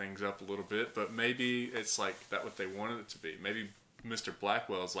shake things up a little bit, but maybe it's like that what they wanted it to be. Maybe Mr.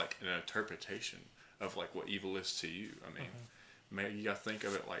 Blackwell is like an interpretation of like what evil is to you. Maybe you got to think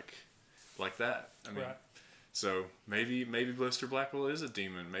of it like that. Right. So maybe Mr. Blackwell is a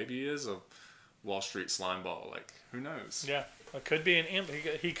demon. Maybe he is a Wall Street slime ball. Like, who knows? Yeah, it could be an imp.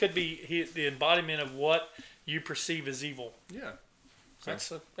 He could be the embodiment of what you perceive as evil. Yeah.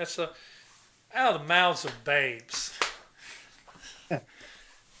 That's out of the mouths of babes.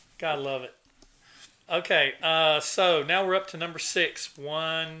 Gotta love it. Okay, so now we're up to number 6.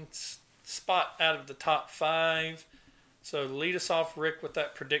 One spot out of the top 5. So lead us off, Rick, with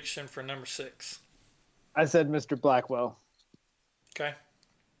that prediction for number 6. I said Mr. Blackwell. Okay.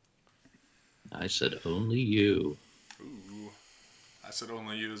 I said Only You. Ooh, I said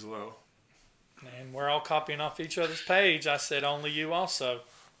Only You as well. And we're all copying off each other's page. I said Only You also.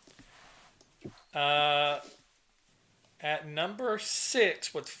 At number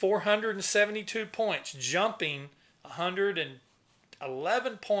 6 with 472 points, jumping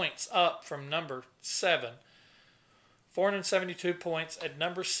 111 points up from number 7. 472 points at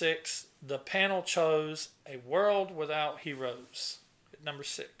number 6. The panel chose A World Without Heroes at number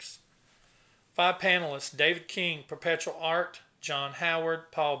 6. 5 panelists: David King, Perpetual Art, John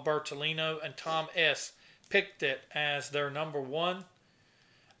Howard, Paul Bertolino, and Tom S. picked it as their number 1.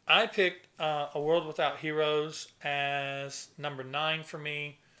 I picked A World Without Heroes as number 9 for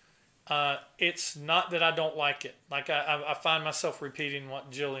me. It's not that I don't like it. Like I find myself repeating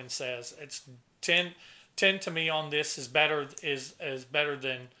what Jillian says. It's 10 to me on this is better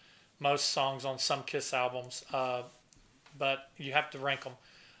than most songs on some Kiss albums. But you have to rank them.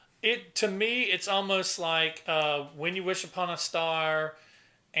 To me, it's almost like When You Wish Upon a Star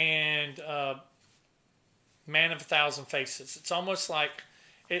and Man of a Thousand Faces. It's almost like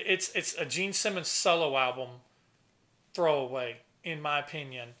it's a Gene Simmons solo album throwaway, in my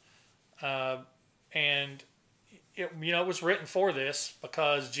opinion. And it was written for this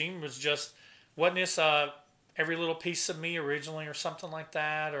because Gene was just, wasn't this Every Little Piece of Me originally or something like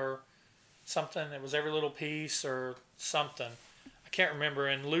that, or something? It was Every Little Piece or something. I can't remember.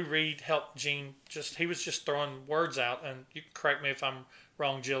 And Lou Reed helped Gene. He was just throwing words out. And you can correct me if I'm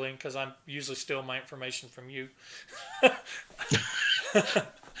wrong, Jillian, because I usually steal my information from you.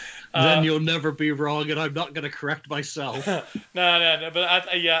 Then you'll never be wrong, and I'm not going to correct myself. No. But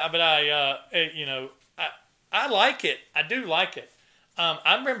I like it. I do like it.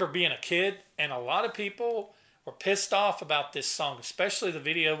 I remember being a kid, and a lot of people were pissed off about this song, especially the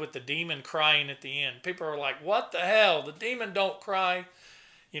video with the demon crying at the end. People are like, "What the hell? The demon don't cry."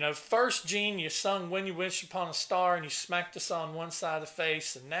 First, Gene, you sung When You Wish Upon a Star, and you smacked us on one side of the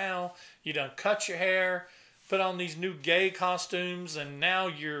face, and now you done cut your hair, put on these new gay costumes, and now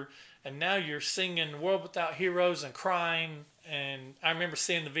you're singing World Without Heroes and crying. And I remember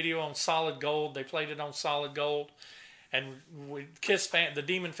seeing the video on Solid Gold. They played it on Solid Gold, and the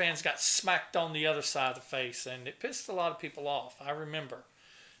Demon fans got smacked on the other side of the face, and it pissed a lot of people off. I remember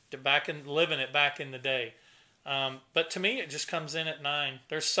living it back in the day. But to me, it just comes in at 9.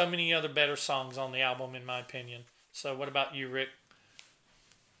 There's so many other better songs on the album, in my opinion. So what about you, Rick?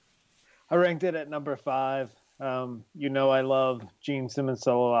 I ranked it at number 5. I love Gene Simmons'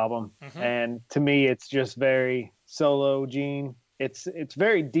 solo album, Mm-hmm. and to me, it's just very solo Gene. It's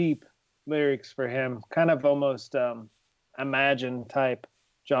very deep lyrics for him, kind of almost Imagine type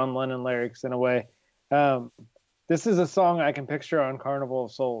John Lennon lyrics in a way. Um, this is a song I can picture on Carnival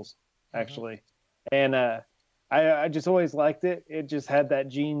of Souls, actually, and I just always liked it. It just had that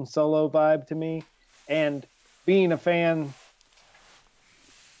Gene solo vibe to me, and being a fan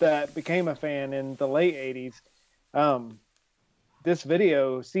that became a fan in the late '80s. Um,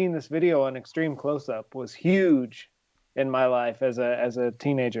 seeing this video on extreme close up was huge in my life as a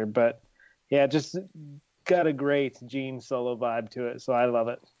teenager. But yeah, just got a great Gene solo vibe to it, so I love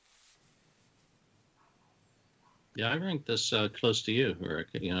it. Yeah, I ranked this close to you, Rick.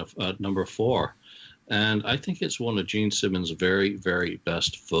 Number 4, and I think it's one of Gene Simmons' very, very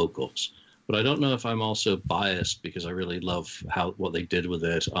best vocals. But I don't know if I'm also biased because I really love what they did with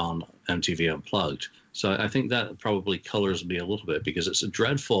it on MTV Unplugged. So I think that probably colors me a little bit because it's a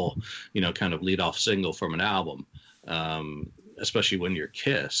dreadful, kind of lead-off single from an album, especially when you're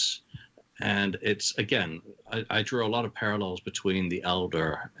Kiss. And it's, again, I drew a lot of parallels between The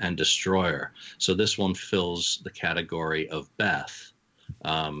Elder and Destroyer. So this one fills the category of Beth.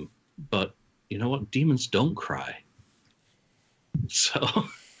 But you know what? Demons don't cry. So,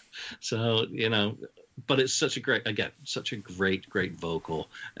 but it's such a great vocal.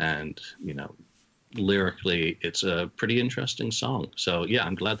 And, lyrically, it's a pretty interesting song. So yeah,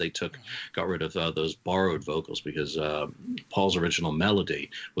 I'm glad they got rid of those borrowed vocals because Paul's original melody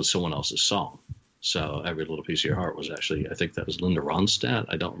was someone else's song. So Every Little Piece of Your Heart was actually, I think that was Linda Ronstadt.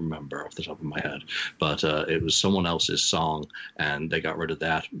 I don't remember off the top of my head, but it was someone else's song, and they got rid of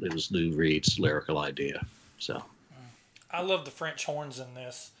that. It was Lou Reed's lyrical idea. So I love the French horns in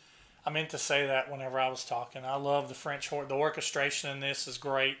this. I meant to say that whenever I was talking. I love the French horn. The orchestration in this is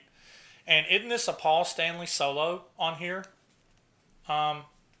great. And isn't this a Paul Stanley solo on here?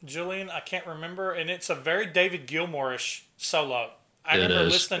 Julian, I can't remember. And it's a very David Gilmour-ish solo. I remember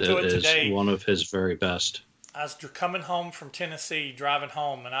listening to it today. It is one of his very best. I was coming home from Tennessee, driving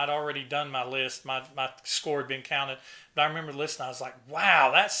home, and I'd already done my list. My score had been counted. But I remember listening. I was like,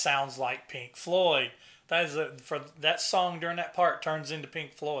 wow, that sounds like Pink Floyd. For that song during that part turns into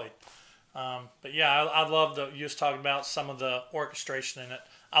Pink Floyd. But yeah, I love you was talking about some of the orchestration in it.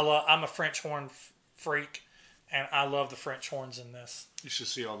 I'm a French horn freak, and I love the French horns in this. You should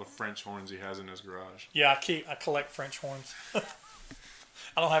see all the French horns he has in his garage. Yeah, I collect French horns.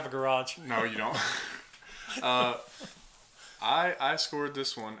 I don't have a garage. No, you don't. I scored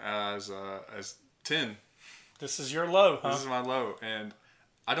this one as 10. This is your low, huh? This is my low, and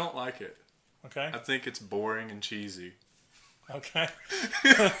I don't like it. Okay. I think it's boring and cheesy. Okay.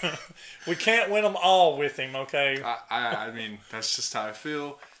 We can't win them all with him, okay? I mean, that's just how I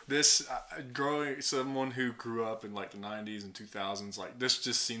feel. This, someone who grew up in like the 90s and 2000s, like this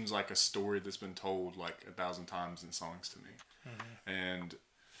just seems like a story that's been told like 1,000 times in songs to me. Mm-hmm. And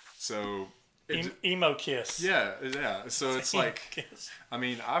so... Emo Kiss. Yeah. So it's like, Kiss. I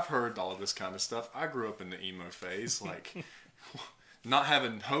mean, I've heard all of this kind of stuff. I grew up in the emo phase. Like, not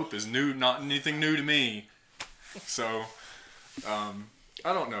having hope is not anything new to me. So...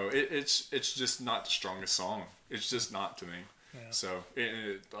 I don't know. It's just not the strongest song. It's just not to me. Yeah. So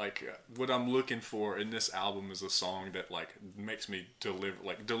what I'm looking for in this album is a song that like makes me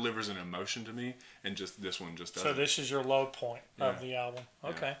delivers an emotion to me, and just this one just doesn't. So this is your low point of the album.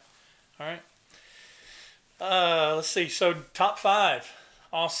 Okay. Yeah. All right. Let's see. So top 5.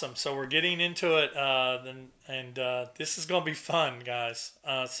 Awesome. So we're getting into it, and this is going to be fun, guys.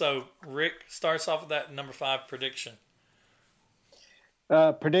 So Rick starts off with that number 5 prediction.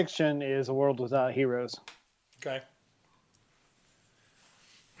 Prediction is A World Without Heroes. Okay.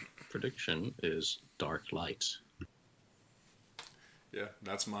 Prediction is Dark Light. Yeah,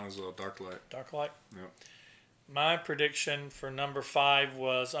 that's mine as well. Dark Light. Dark Light? Yep. My prediction for number 5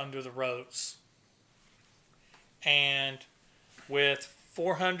 was Under the Rose. And with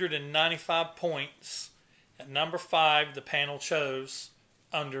 495 points, at number 5, the panel chose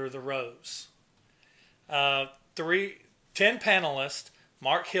Under the Rose. 10 panelists: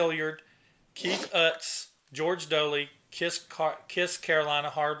 Mark Hilliard, Keith Utz, George Doley, Kiss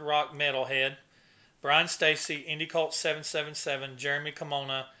Carolina Hard Rock Metalhead, Brian Stacy, Indie Cult 777, Jeremy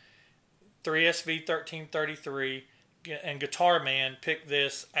Kimona, 3SV 1333, and Guitar Man picked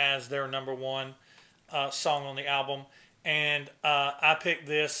this as their number 1 song on the album. And I picked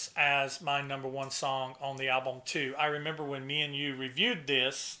this as my number 1 song on the album too. I remember when me and you reviewed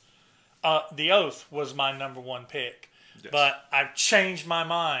this, The Oath was my number 1 pick. Yes. But I've changed my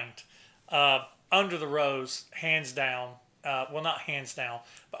mind. Under the Rose, hands down. Well, not hands down,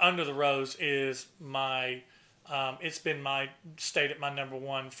 but Under the Rose is my It's been stayed at my number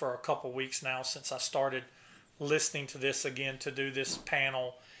one for a couple weeks now since I started listening to this again to do this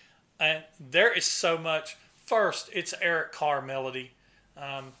panel. And there is so much. First, it's Eric Carr melody.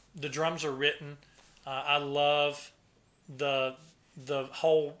 The drums are written. I love the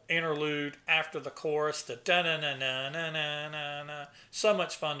whole interlude after the chorus. The da na na na na na na na. So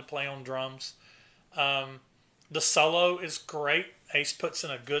much fun to play on drums. The solo is great. Ace puts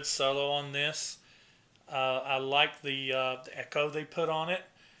in a good solo on this. I like the echo they put on it.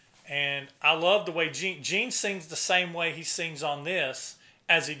 And I love the way Gene sings the same way he sings on this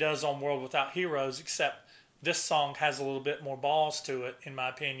as he does on World Without Heroes, except this song has a little bit more balls to it, in my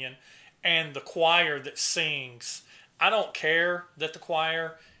opinion. And the choir that sings, I don't care that the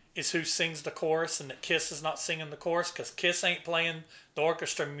choir is who sings the chorus and that Kiss is not singing the chorus, because Kiss ain't playing the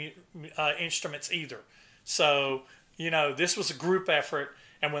orchestra instruments either. So, this was a group effort.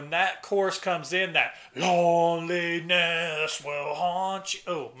 And when that chorus comes in, that loneliness will haunt you.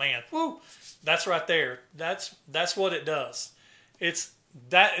 Oh, man. Woo. That's right there. That's what it does.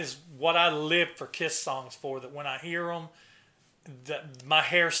 That is what I live for Kiss songs for, that when I hear them, my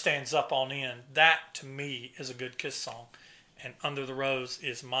hair stands up on end. That, to me, is a good Kiss song. And Under the Rose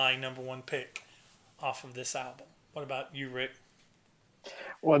is my number one pick off of this album. What about you, Rick?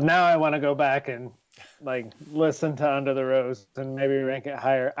 Well, now I want to go back and listen to Under the Rose and maybe rank it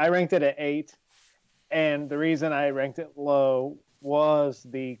higher. I ranked it at 8, and the reason I ranked it low was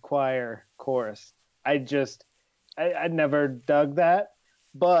the choir chorus. I never dug that,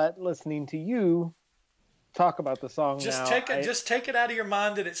 but listening to you talk about the song just now, take it out of your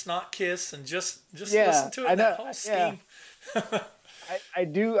mind that it's not Kiss, and just listen to it. That whole scheme. Yeah. I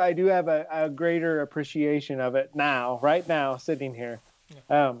do have a greater appreciation of it now, right now, sitting here.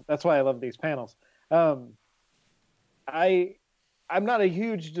 That's why I love these panels. I'm not a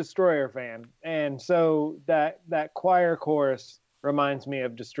huge Destroyer fan, and so that choir chorus reminds me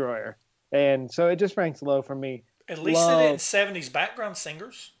of Destroyer, and so it just ranks low for me. At least it didn't 70s background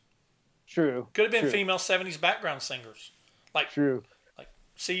singers. True. Could have been female 70s background singers. True. Like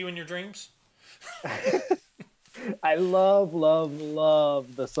See You in Your Dreams. I love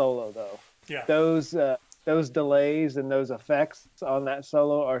the solo though. Yeah. Those delays and those effects on that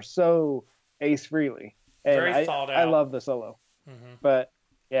solo are so Ace Frehley. And very thought out. I love the solo. Mm-hmm. But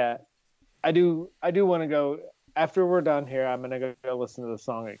yeah, I do want to go, after we're done here, I'm going to go listen to the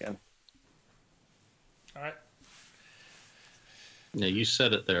song again. All right. Yeah, you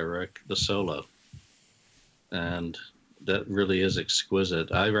said it there, Rick, the solo. And that really is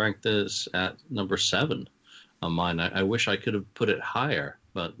exquisite. I ranked this at number 7 on mine. I wish I could have put it higher,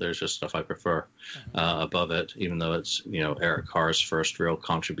 but there's just stuff I prefer above it, even though it's, Eric Carr's first real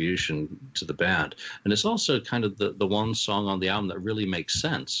contribution to the band. And it's also kind of the one song on the album that really makes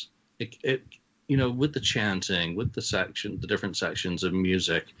sense. It with the chanting, with the different sections of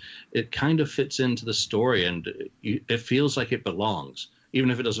music, it kind of fits into the story, and it feels like it belongs.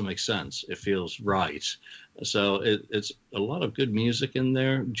 Even if it doesn't make sense, it feels right. So it's a lot of good music in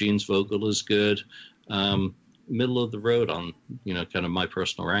there. Gene's vocal is good. Middle of the road on, kind of my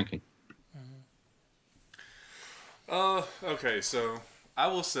personal ranking. Okay, so I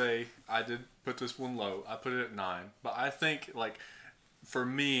will say I did put this one low. I put it at 9, but I think for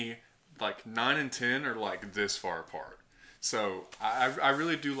me, 9 and 10 are this far apart. So I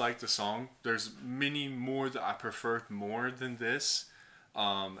really do like the song. There's many more that I prefer more than this.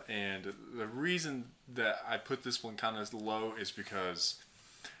 And the reason that I put this one kind of low is because,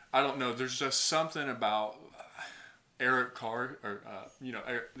 I don't know, there's just something about Eric Carr, or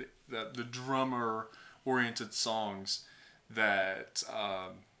the drummer-oriented songs that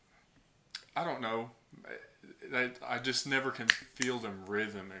I don't know, I just never can feel them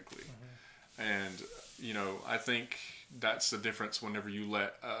rhythmically, and I think that's the difference whenever you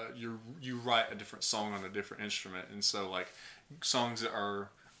let you write a different song on a different instrument, and so songs that are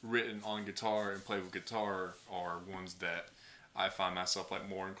written on guitar and played with guitar are ones that I find myself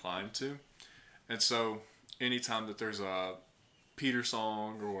more inclined to, and so anytime that there's a Peter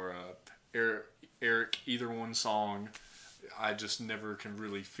song or a Eric either one song, I just never can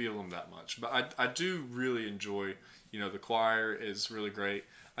really feel them that much. But I do really enjoy, the choir is really great.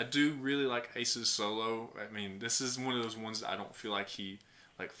 I do really like Ace's solo. I mean, this is one of those ones that I don't feel like he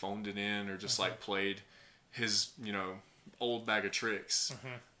phoned it in or just played his, old bag of tricks.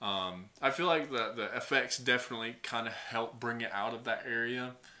 I feel like the effects definitely kind of help bring it out of that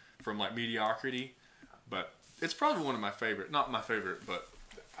area from mediocrity. But it's probably one of my favorite, not my favorite, but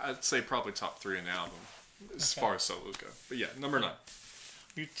I'd say probably top 3 in the album as far as solos go. But yeah, number 9.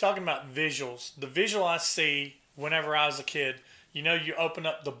 You're talking about visuals. The visual I see whenever I was a kid, you open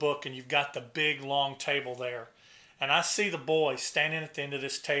up the book and you've got the big long table there. and I see the boy standing at the end of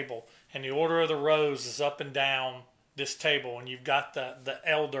this table, and the Order of the Rose is up and down this table, and you've got the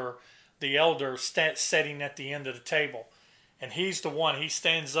elder sitting at the end of the table, and he's the one. He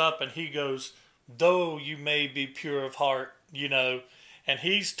stands up and he goes, "Though you may be pure of heart," and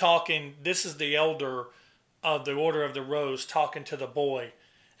he's talking. This is the elder of the Order of the Rose talking to the boy.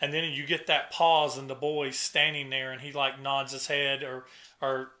 And then you get that pause, and the boy's standing there, and he like nods his head,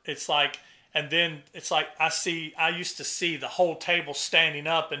 or it's like, and then it's like I used to see the whole table standing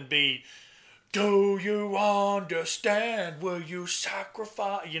up and be, "Do you understand? Will you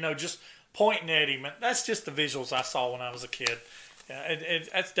sacrifice?" Just pointing at him. And that's just the visuals I saw when I was a kid.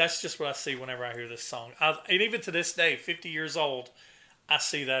 That's just what I see whenever I hear this song. And even to this day, 50 years old, I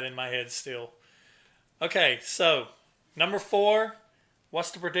see that in my head still. Okay, so number 4.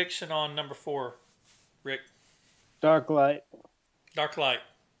 What's the prediction on number 4, Rick? Dark Light. Dark Light.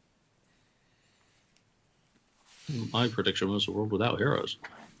 My prediction was a world without heroes.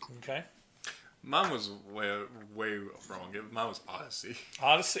 Okay. Mine was way wrong. Mine was Odyssey.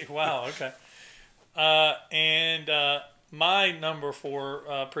 Odyssey. Wow. Okay. And my number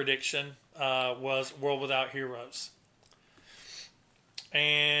 4 prediction was World Without Heroes.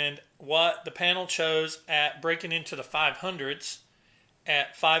 And what the panel chose at breaking into the 500s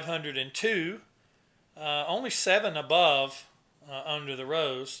at 502, only 7 above Under the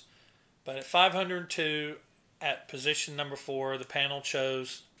Rose, but at 502 at position number 4, the panel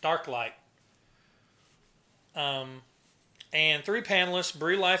chose Dark Light. And 3 panelists,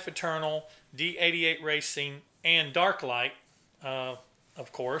 Brie Life Eternal, D88 Racing, and Dark Light,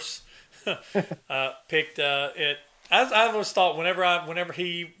 of course, picked it. I always thought whenever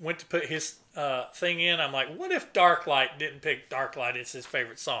he went to put his thing in, I'm like, what if Dark Light didn't pick Dark Light as his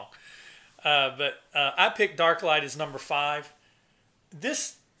favorite song? But I picked Dark Light as number 5.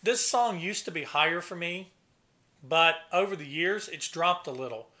 This song used to be higher for me, but over the years it's dropped a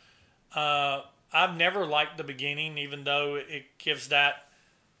little. I've never liked the beginning, even though it gives that.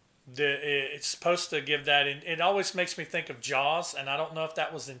 It's supposed to give that. It always makes me think of Jaws, and I don't know if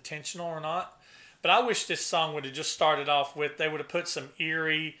that was intentional or not. But I wish this song would have just started off with, they would have put some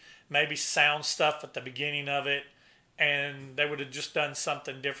eerie, maybe sound stuff at the beginning of it, and they would have just done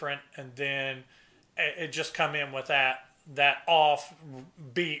something different, and then it just come in with that off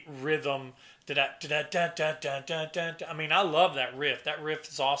beat rhythm. I mean, I love that riff. That riff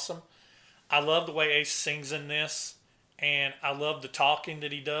is awesome. I love the way Ace sings in this, and I love the talking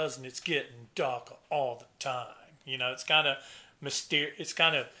that he does, and it's getting darker all the time. It's kind of mysterious. It's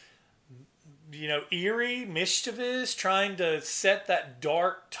kind of eerie, mischievous, trying to set that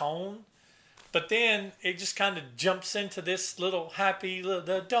dark tone. But then it just kind of jumps into this little happy,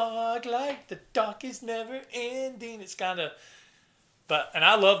 the dark light, the dark is never ending. It's kind of, and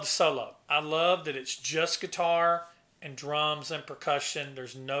I love the solo. I love that it's just guitar and drums and percussion.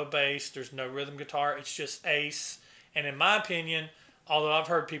 There's no bass, there's no rhythm guitar. It's just Ace. And in my opinion, although I've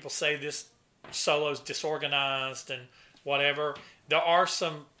heard people say this solo's disorganized and whatever, there are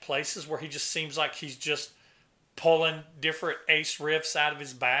some places where he just seems like he's just pulling different Ace riffs out of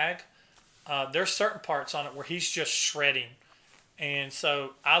his bag. There's certain parts on it where he's just shredding. And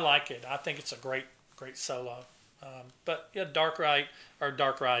so I like it. I think it's a great solo. But yeah, Dark Light's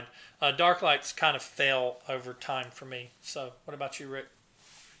kind of fell over time for me. So what about you, Rick?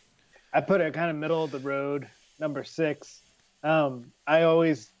 I put it kind of middle of the road, number 6. I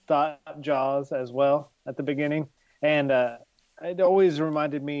always thought Jaws as well at the beginning. And it always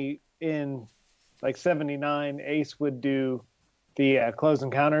reminded me in like 79, Ace would do the Close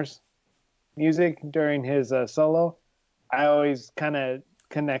Encounters music during his solo. I always kind of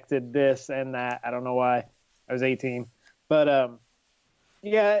connected this and that. I don't know why. I was 18. But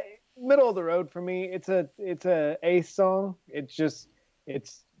yeah, middle of the road for me. It's a Ace song.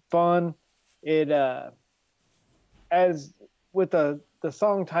 It's fun. It as with the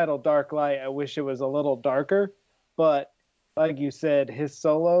song title Dark Light, I wish it was a little darker, but like you said, his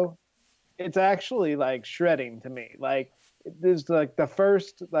solo, it's actually like shredding to me. Like there's like the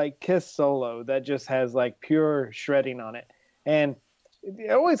first like Kiss solo that just has like pure shredding on it. And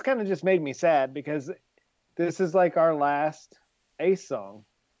it always kind of just made me sad because this is like our last Ace song,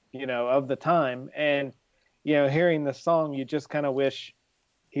 of the time. And, hearing the song, you just kind of wish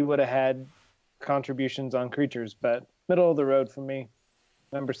he would have had contributions on Creatures, but middle of the road for me,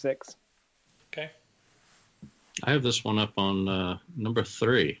 number 6. Okay. I have this one up on number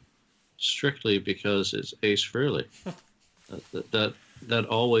 3, strictly because it's Ace Frehley. that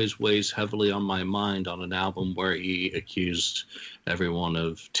always weighs heavily on my mind on an album where he accused everyone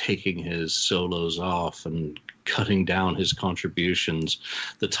of taking his solos off and cutting down his contributions.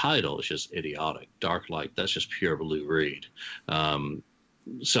 The title is just idiotic. Dark Light, that's just pure Lou Reed.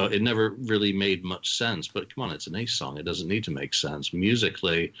 So it never really made much sense. But come on, it's an Ace song. It doesn't need to make sense.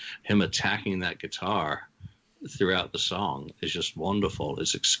 Musically, him attacking that guitar throughout the song is just wonderful.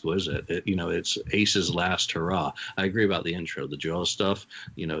 It's exquisite. It's Ace's last hurrah. I agree about the intro, the Jaws stuff.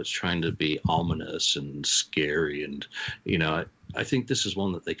 It's trying to be ominous and scary, and I think this is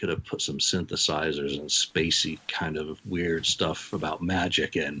one that they could have put some synthesizers and spacey kind of weird stuff about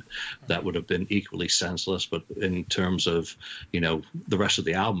magic in. That would have been equally senseless. But in terms of the rest of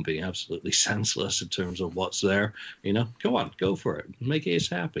the album being absolutely senseless in terms of what's there, go on, go for it, make Ace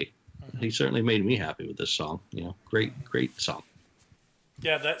happy. He certainly made me happy with this song. Great song.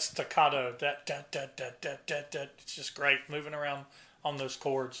 Yeah, that staccato, that da da da da da da, it's just great. Moving around on those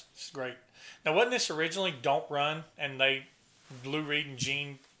chords, it's great. Now, wasn't this originally "Don't Run" and Lou Reed and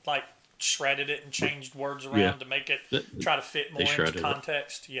Gene shredded it and changed words around to make it try to fit more into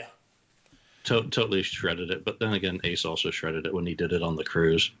context? Yeah. Totally shredded it, but then again, Ace also shredded it when he did it on the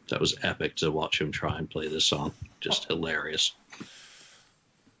cruise. That was epic to watch him try and play this song. Just hilarious.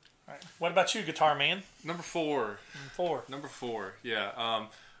 What about you, Guitar Man? Number four. Yeah.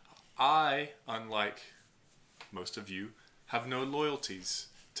 I, unlike most of you, have no loyalties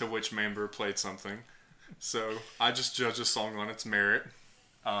to which member played something, so I just judge a song on its merit.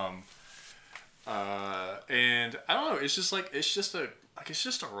 And I don't know. It's just it's just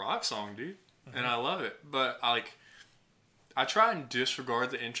a rock song, dude, and I love it. But I try and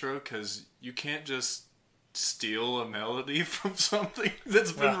disregard the intro because you can't just steal a melody from something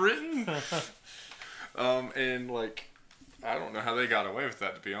that's been written. And I don't know how they got away with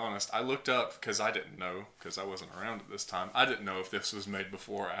that, to be honest. I looked up because I didn't know, because I wasn't around at this time. I didn't know if this was made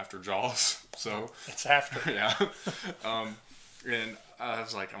before or after Jaws. So it's after. Yeah. And I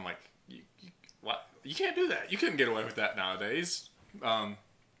was like, what? You can't do that. You couldn't get away with that nowadays. But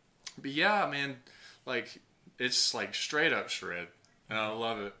yeah, man, it's straight up shred, and I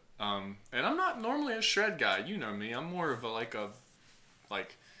love it. And I'm not normally a shred guy. You know me. I'm more of a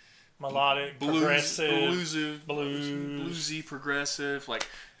melodic, progressive, bluesy, progressive.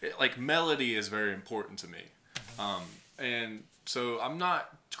 Melody is very important to me. And so I'm not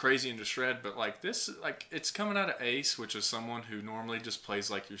crazy into shred, but this, it's coming out of Ace, which is someone who normally just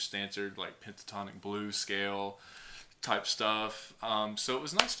plays your standard pentatonic blues scale type stuff. So it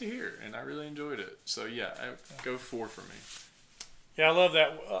was nice to hear, and I really enjoyed it. So yeah, go 4 for me. Yeah, I love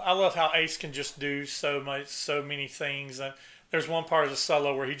that. I love how Ace can just do so many things. There's one part of the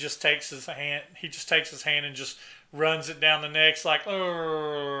solo where he just takes his hand. He just takes his hand and just runs it down the neck. It's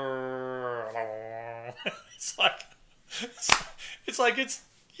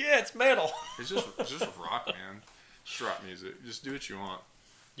it's metal. It's just rock, man. Just rock music. Just do what you want.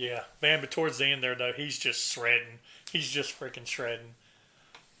 Yeah, man. But towards the end there, though, he's just shredding. He's just freaking shredding.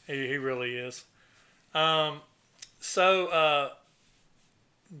 He really is. So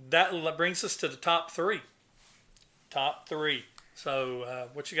that brings us to the top 3. Top 3. So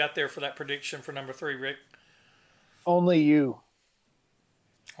what you got there for that prediction for number 3, Rick? Only You.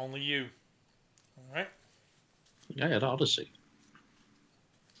 Only You. All right. Yeah, at Odyssey.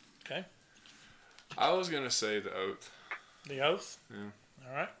 Okay. I was going to say The Oath. The Oath? Yeah.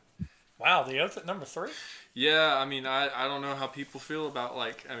 All right. Wow, The Oath at number 3? Yeah, I mean, I don't know how people feel about,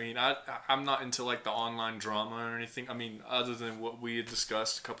 I'm not into, the online drama or anything. I mean, other than what we had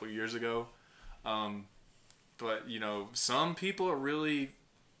discussed a couple of years ago. But, some people are really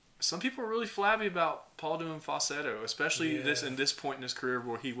flabby about Paul doing falsetto, especially in this point in his career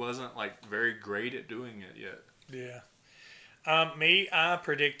where he wasn't, very great at doing it yet. Yeah. I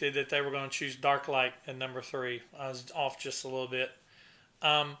predicted that they were going to choose Dark Light at number 3. I was off just a little bit.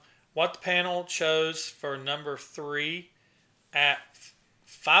 What the panel chose for number 3 at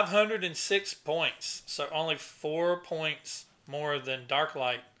 506 points. So only 4 points more than Dark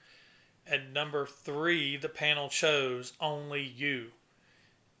Light. At number 3, the panel chose Only You.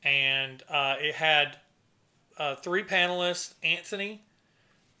 And it had 3 panelists: Anthony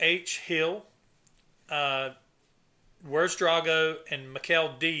H. Hill, Where's Drago, and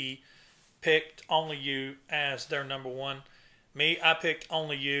Mikkel D. picked Only You as their number 1. Me, I picked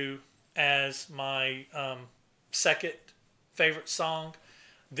Only You as my second favorite song.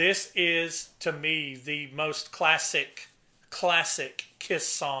 This is, to me, the most classic Kiss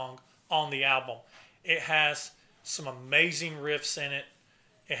song on the album. It has some amazing riffs in it.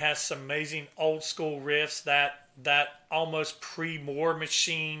 It has some amazing old school riffs that almost pre-War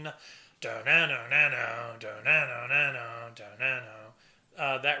Machine.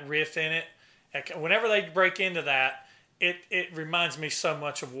 that riff in it. Whenever they break into that, it reminds me so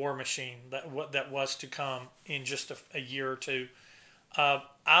much of War Machine, that was to come in just a year or two.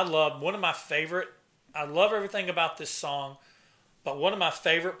 I love one of my favorite. I love everything about this song, but one of my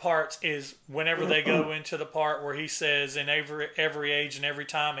favorite parts is whenever they go into the part where he says, "In every age and every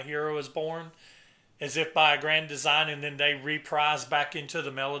time a hero is born," as if by a grand design, and then they reprise back into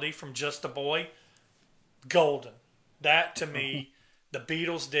the melody from "Just a Boy." Golden. That to me, the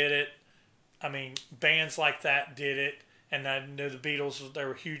Beatles did it. I mean, bands like that did it, and I know the Beatles. They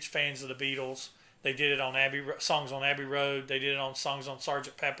were huge fans of the Beatles. They did it on songs on Abbey Road. They did it on songs on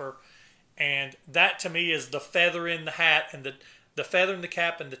Sgt. Pepper, and that to me is the feather in the hat and the feather in the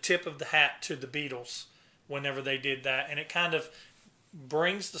cap and the tip of the hat to the Beatles. Whenever they did that, and it kind of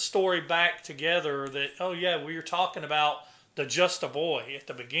brings the story back together. That we were talking about the Just a Boy at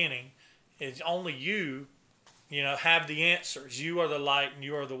the beginning. It's only you have the answers. You are the light and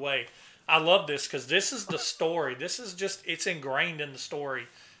you are the way. I love this because this is the story. This is it's ingrained in the story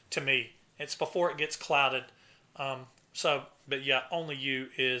to me. It's before it gets clouded. But yeah, Only You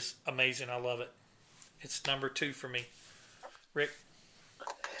is amazing. I love it. It's number 2 for me. Rick?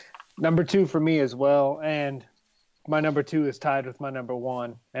 Number 2 for me as well. And my number 2 is tied with my number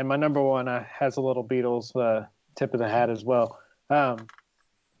 1. And my number 1 has a little Beatles tip of the hat as well. I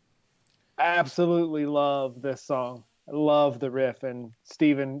absolutely love this song. I love the riff. And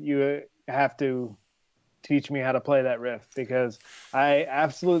Steven, you have to teach me how to play that riff because I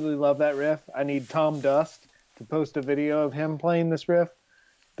absolutely love that riff. I need Tom Dust to post a video of him playing this riff.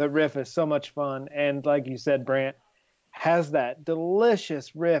 The riff is so much fun. And like you said, Brant, has that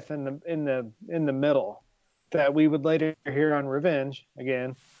delicious riff in the middle that we would later hear on Revenge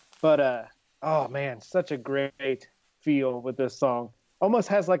again. But oh man, such a great feel with this song. Almost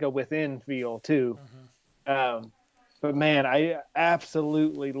has like a Within feel too. But man, I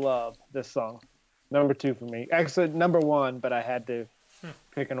absolutely love this song. Number 2 for me. Actually, number 1, but I had to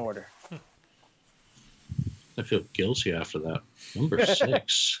pick an order. I feel guilty after that. Number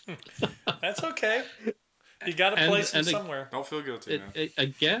 6. That's okay. You got to place it somewhere. Don't feel guilty, man.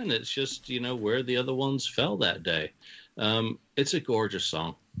 Again, it's just, where the other ones fell that day. It's a gorgeous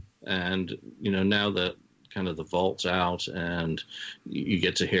song. And, now that kind of the vault's out and you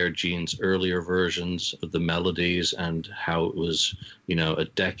get to hear Gene's earlier versions of the melodies and how it was, a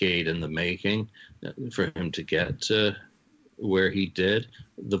decade in the making for him to get to where he did.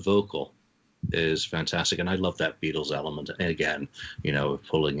 The vocal is fantastic. And I love that Beatles element. And again,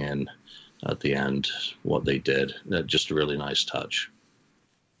 pulling in at the end what they did. Just a really nice touch.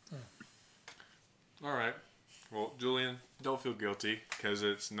 All right. Well, Julian, don't feel guilty because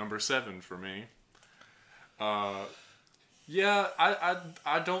it's number 7 for me. Yeah,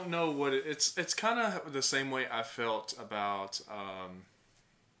 I don't know what it's kind of the same way I felt about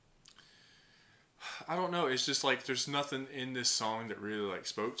I don't know, it's just like there's nothing in this song that really like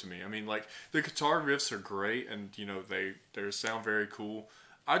spoke to me. I mean, like the guitar riffs are great and they sound very cool.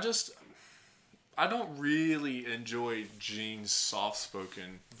 I don't really enjoy Gene's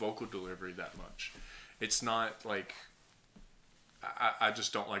soft-spoken vocal delivery that much. It's not like I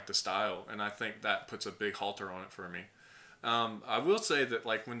just don't like the style, and I think that puts a big halter on it for me. I will say that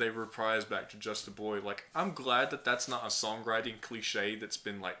like when they reprise back to Just a Boy, like I'm glad that that's not a songwriting cliche that's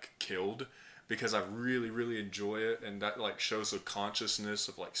been like killed, because I really, really enjoy it, and that like shows a consciousness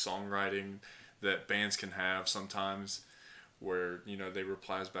of like songwriting that bands can have sometimes, where they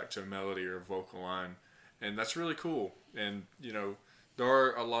reprise back to a melody or a vocal line, and that's really cool. And there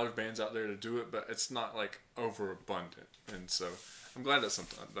are a lot of bands out there to do it, but it's not like overabundant, and so I'm glad that's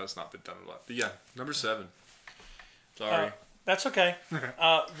not been done a lot. But yeah, number 7. Sorry. That's okay.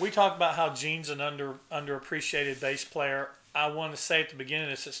 We talked about how Gene's an underappreciated bass player. I want to say at the beginning of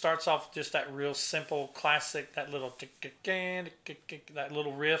this, it starts off with just that real simple classic, that little that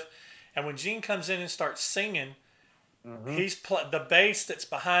little riff, and when Gene comes in and starts singing, he's the bass that's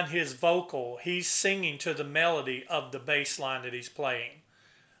behind his vocal. He's singing to the melody of the bass line that he's playing.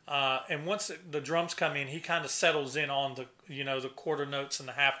 And once the drums come in, he kind of settles in on the the quarter notes and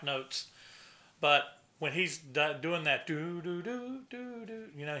the half notes. But when he's doing that do do do do do,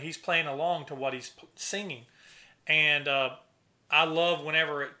 he's playing along to what he's singing. And I love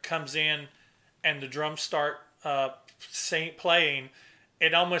whenever it comes in and the drums start playing.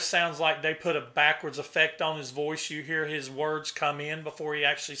 It almost sounds like they put a backwards effect on his voice. You hear his words come in before he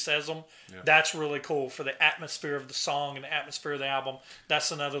actually says them. Yeah. That's really cool for the atmosphere of the song and the atmosphere of the album.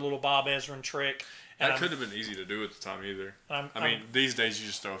 That's another little Bob Ezrin trick. That could have been easy to do at the time either. I mean, these days you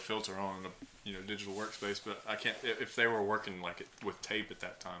just throw a filter on in a digital workspace, but I can't. If they were working like it with tape at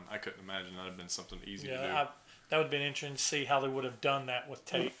that time, I couldn't imagine that would have been something easy to do. That would have been interesting to see how they would have done that with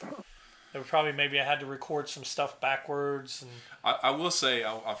tape. They would probably maybe I had to record some stuff backwards. And I will say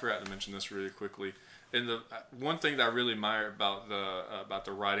I forgot to mention this really quickly. And the one thing that I really admire about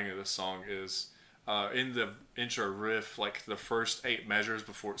the writing of this song is in the intro riff, like the first 8 measures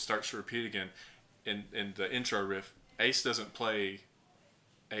before it starts to repeat again. In the intro riff, Ace doesn't play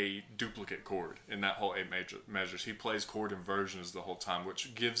a duplicate chord in that whole 8 measures. He plays chord inversions the whole time,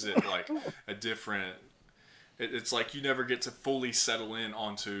 which gives it like a different. It's like you never get to fully settle in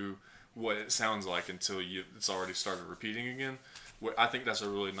onto what it sounds like until it's already started repeating again. I think that's a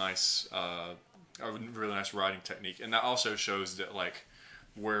really nice writing technique, and that also shows that like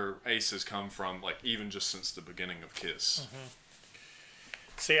where Ace has come from, like even just since the beginning of Kiss. Mm-hmm.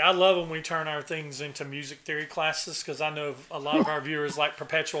 See, I love when we turn our things into music theory classes, because I know a lot of our viewers like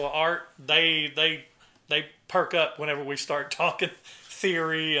Perpetual Art. They perk up whenever we start talking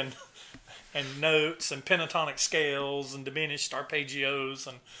theory and notes and pentatonic scales and diminished arpeggios,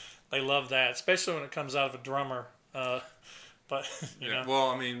 and they love that, especially when it comes out of a drummer. But you know. Well,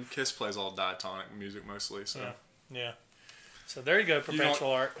 I mean, Kiss plays all diatonic music mostly, so yeah. So there you go, Perpetual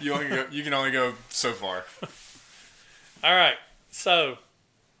Art. You can only go so far. All right, so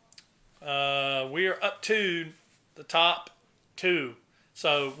we are up to the top 2.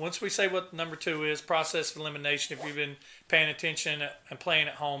 So once we say what number 2 is, process of elimination. If you've been paying attention and playing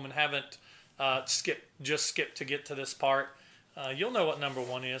at home and haven't skipped to get to this part, you'll know what number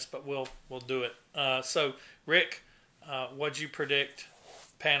 1 is. But we'll do it. So Rick, what'd you predict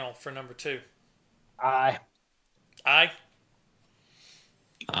panel for number 2? Aye.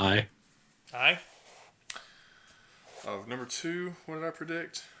 Of number 2, what did I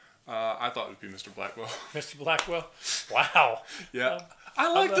predict? I thought it would be Mr. Blackwell. Mr. Blackwell? Wow. Yeah.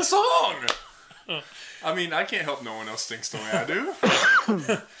 I like the song! I mean, I can't help no one else thinks the way I do.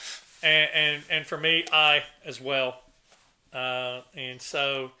 and for me, I as well. And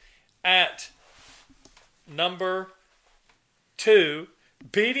so at number 2,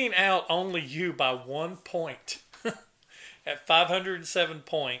 beating out only you by 1 point at 507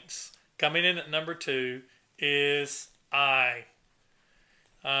 points, coming in at number 2 is I.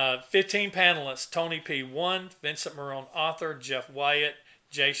 15 panelists: Tony P. 1, Vincent Marone, author, Jeff Wyatt,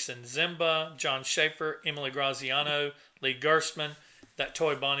 Jason Zimba, John Schaefer, Emily Graziano, Lee Gerstmann, That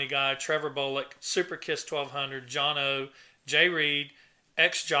Toy Bonnie Guy, Trevor Bullock, Super Kiss 1200, John O, Jay Reed,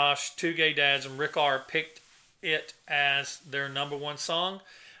 X Josh, Two Gay Dads, and Rick R. picked it as their number 1 song.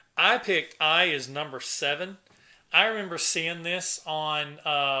 I picked I as number 7. I remember seeing this on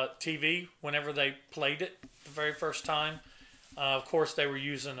TV whenever they played it the very first time. Of course, they were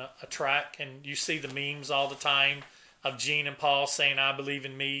using a track, and you see the memes all the time of Gene and Paul saying, "I believe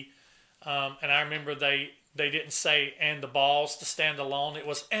in me." And I remember they didn't say, "and the balls to stand alone." It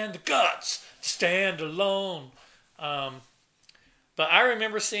was, "and the guts to stand alone." But I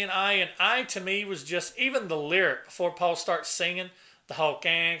remember seeing I, and I to me was just, even the lyric before Paul starts singing, the whole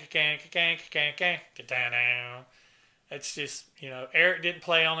gang. It's just, Eric didn't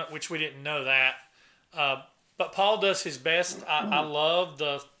play on it, which we didn't know that. But Paul does his best. I love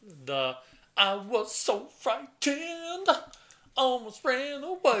the I was so frightened, almost ran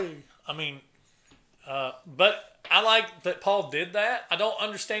away. I mean, but I like that Paul did that. I don't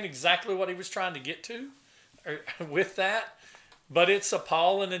understand exactly what he was trying to get to with that, but it's a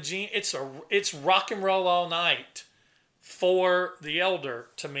Paul and a Gene. It's rock and roll all night for the Elder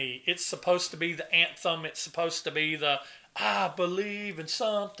to me. It's supposed to be the anthem. It's supposed to be the I believe in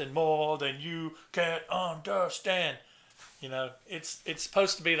something more than you can understand. It's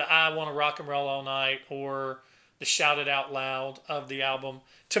supposed to be the I want to rock and roll all night, or the shout it out loud of the album.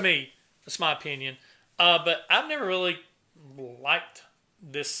 To me, that's my opinion. But I've never really liked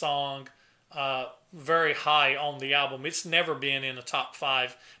this song very high on the album. It's never been in the top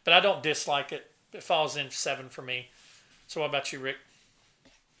 5, but I don't dislike it. It falls in 7 for me. So what about you, Rick?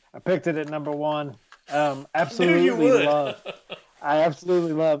 I picked it at number 1. I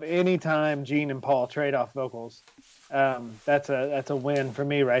absolutely love any time Gene and Paul trade off vocals. That's a win for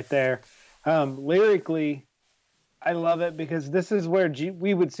me right there. Lyrically, I love it because this is where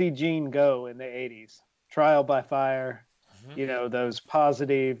we would see Gene go in the 80s. Trial by Fire, those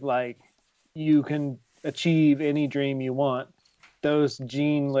positive, like, you can achieve any dream you want. Those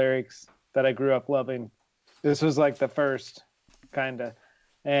Gene lyrics that I grew up loving. This was like the first, kind of.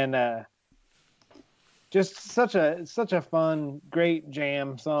 And just such a fun, great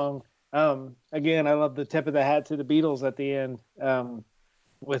jam song. Again, I love the tip of the hat to the Beatles at the end,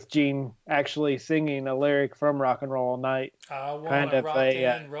 with Gene actually singing a lyric from Rock and Roll All Night. I want to rock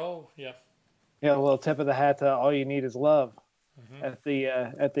and roll. Yeah. Yeah, a little tip of the hat to All You Need Is Love at the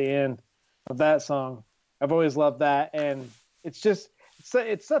end of that song. I've always loved that, and it's just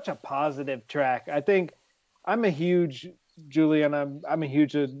it's such a positive track. I think I'm a huge Julian. I'm a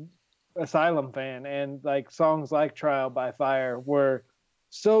huge Asylum fan, and like songs like Trial by Fire were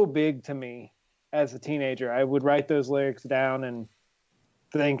so big to me as a teenager. I would write those lyrics down and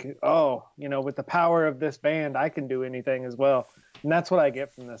think, oh, with the power of this band, I can do anything as well. And that's what I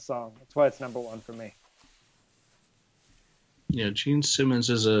get from this song. That's why it's number one for me. Yeah, Gene Simmons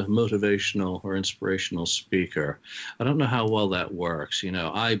is a motivational or inspirational speaker. I don't know how well that works.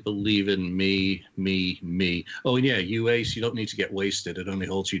 I believe in me, me, me. Oh, and yeah, you Ace, you don't need to get wasted. It only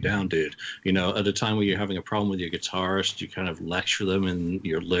holds you down, dude. At a time when you're having a problem with your guitarist, you kind of lecture them in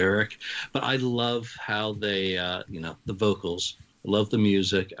your lyric. But I love how they, the vocals. I love the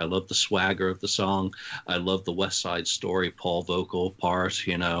music. I love the swagger of the song. I love the West Side Story Paul vocal part,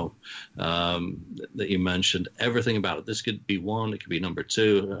 that you mentioned. Everything about it. This could be one. It could be number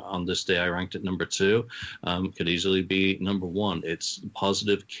two. On this day, I ranked it number two. Could easily be number one. It's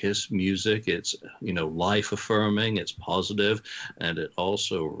positive Kiss music. It's, life affirming. It's positive, and it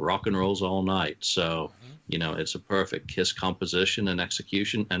also rock and rolls all night. So, it's a perfect Kiss composition and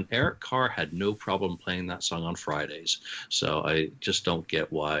execution. And Eric Carr had no problem playing that song on Fridays. So I just don't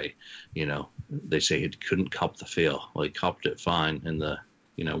get why, they say he couldn't cop the feel. Well, he copped it fine in the,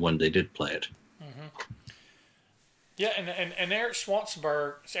 when they did play it. Mm-hmm. Yeah, and Eric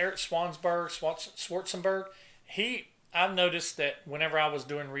Schwarzenberg, I've noticed that whenever I was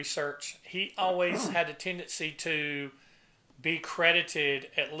doing research, he always had a tendency to be credited,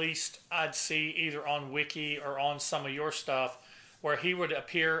 at least I'd see either on Wiki or on some of your stuff, where he would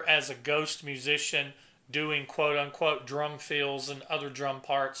appear as a ghost musician doing quote-unquote drum fills and other drum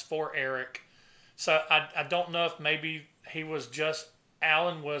parts for Eric. So I don't know if maybe he was just,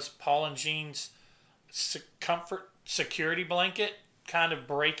 Alan was Paul and Gene's comfort security blanket, kind of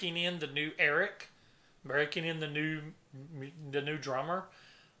breaking in the new Eric, breaking in the new drummer.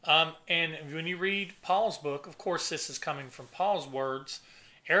 And when you read Paul's book, of course this is coming from Paul's words,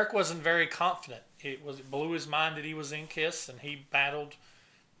 Eric wasn't very confident. It blew his mind that he was in Kiss, and he battled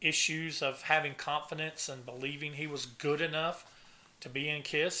issues of having confidence and believing he was good enough to be in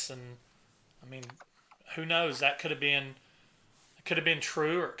Kiss. And I mean, who knows? That could have been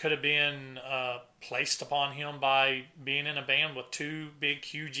true, or it could have been placed upon him by being in a band with two big,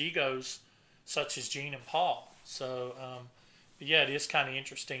 huge egos, such as Gene and Paul. So, yeah, it is kind of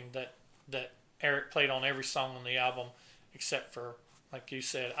interesting that Eric played on every song on the album except for, like you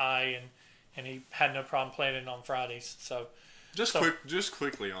said, and he had no problem playing it on Fridays. So. Just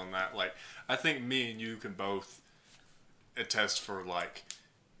quickly on that, like, I think me and you can both attest for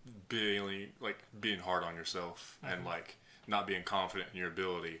being hard on yourself, mm-hmm. and like not being confident in your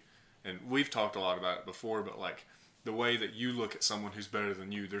ability. And we've talked a lot about it before, but like the way that you look at someone who's better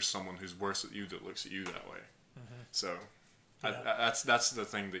than you, there's someone who's worse at you that looks at you that way. Mm-hmm. So yeah. That's the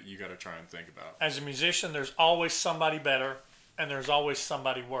thing that you got to try and think about. As a musician, there's always somebody better, and there's always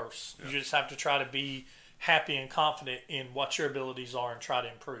somebody worse. Yeah. You just have to try to be happy and confident in what your abilities are and try to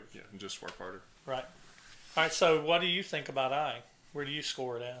improve. Yeah, and just work harder. Right. All right, so what do you think about I? Where do you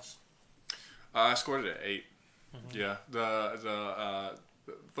score it as? I scored it at 8. Mm-hmm. Yeah, the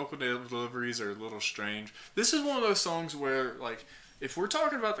vocal deliveries are a little strange. This is one of those songs where, like, if we're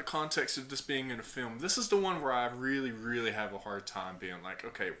talking about the context of this being in a film, this is the one where I really, really have a hard time being like,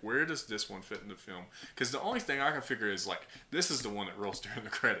 okay, where does this one fit in the film? Because the only thing I can figure is, like, this is the one that rolls during the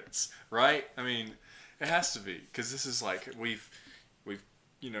credits, right? I mean, it has to be, because this is like, we've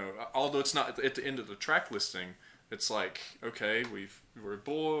although it's not at the end of the track listing, it's like, okay, we've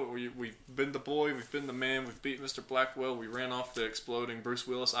been the boy, we've been the man, we've beat Mr. Blackwell, we ran off the exploding Bruce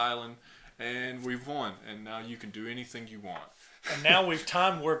Willis Island, and we've won, and now you can do anything you want. And now we've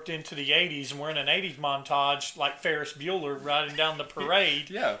time warped into the 80s, and we're in an 80s montage like Ferris Bueller riding down the parade,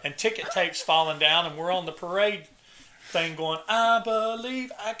 yeah. And ticket tapes falling down, and we're on the parade thing going, I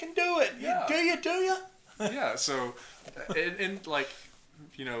believe I can do it. Yeah. Do you? Yeah, so, and like,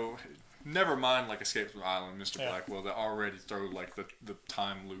 never mind like Escape from the Island, Mr. Yeah. Blackwell, that already throw like the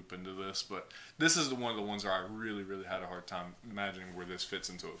time loop into this, but this is one of the ones where I really, really had a hard time imagining where this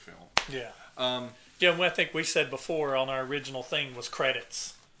fits into a film. Yeah. Yeah, I think we said before on our original thing was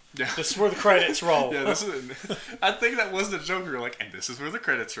credits. Yeah. This is where the credits roll. Yeah, I think that was the joke. We were like, and this is where the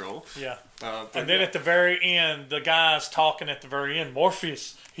credits roll. Yeah. And then at the very end, the guy's talking at the very end.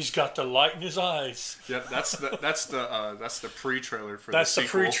 Morpheus, he's got the light in his eyes. Yeah, that's the pre-trailer for the sequel. That's the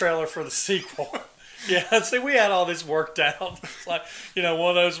pre-trailer for the sequel. Yeah, see, we had all this worked out. It's like, one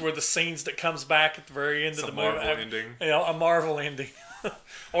of those where the scenes that comes back at the very end of the movie. A Marvel ending. A Marvel ending.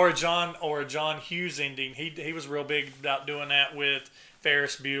 or a John Hughes ending. He was real big about doing that with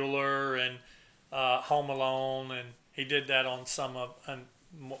Ferris Bueller and Home Alone, and he did that on some of, and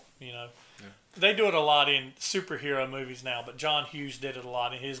you know, they do it a lot in superhero movies now. But John Hughes did it a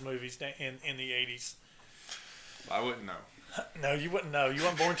lot in his movies in the 80s. I wouldn't know. No, you wouldn't know. You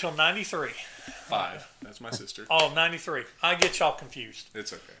weren't born until 93. 5. That's my sister. Oh, 93. I get y'all confused.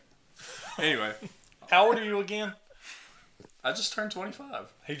 It's okay. Anyway, How old are you again? I just turned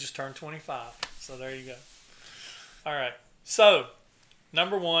 25. He just turned 25. So there you go. All right. So,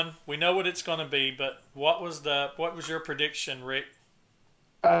 number 1, we know what it's going to be, but what was your prediction, Rick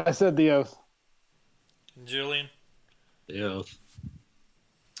I said The Oath. and Julian? The Oath.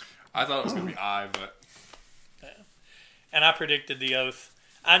 I thought it was going to be I, but And I predicted The Oath.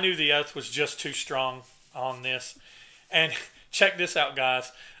 I knew The Oath was just too strong on this. And check this out,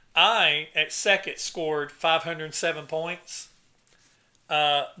 guys. I, at second, scored 507 points.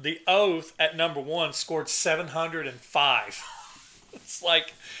 The Oath at number 1 scored 705. It's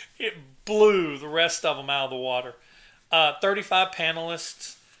like it blew the rest of them out of the water. 35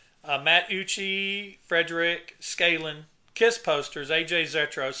 panelists. Matt Ucci, Frederick Scalen, Kiss posters, AJ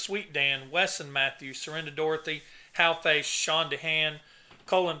Zetro, Sweet Dan, Wesson Matthews, Surrender Dorothy, Hal Face, Sean DeHaan,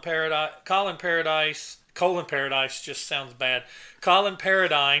 Colin Paradise just sounds bad. Colin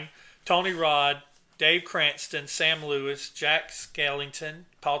Paradine, Tony Rod, Dave Cranston, Sam Lewis, Jack Skellington,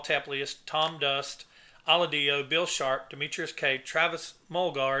 Paul Teplius, Tom Dust, Aladio, Bill Sharp, Demetrius K, Travis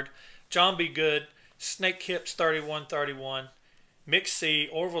Mulgard, John B. Good, Snake Hips 3131, Mick C,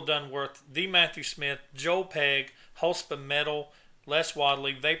 Orville Dunworth, The Matthew Smith, Joel Pegg, Hulspa Metal, Les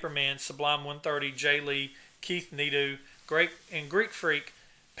Wadley, Vaporman, Sublime 130, Jay Lee, Keith Nidu, Greek Freak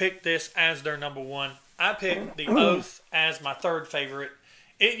picked this as their number 1. I picked The Oath as my third favorite.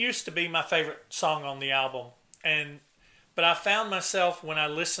 It used to be my favorite song on the album, but I found myself when I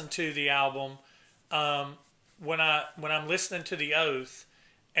listened to the album, when I'm listening to The Oath,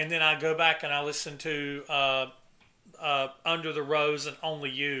 and then I go back and I listen to Under the Rose and Only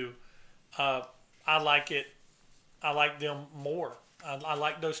You, I like it. I like them more. I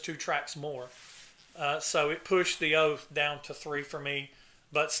like those 2 tracks more. So it pushed The Oath down to 3 for me,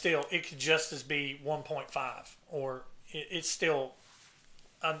 but still, it could just as be 1.5, or it's still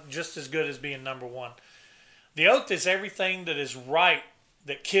just as good as being number 1. The Oath is everything that is right,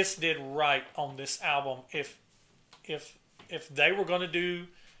 that Kiss did right on this album. If they were going to do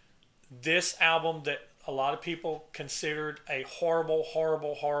this album that a lot of people considered a horrible,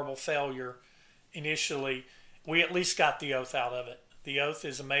 horrible, horrible failure initially, we at least got The Oath out of it. The Oath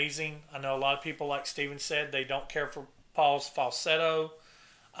is amazing. I know a lot of people, like Steven said, they don't care for Paul's falsetto.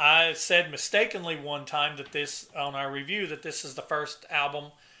 I said mistakenly one time that this, on our review, that this is the first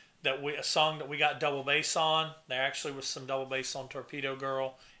album a song that we got double bass on. There actually was some double bass on Torpedo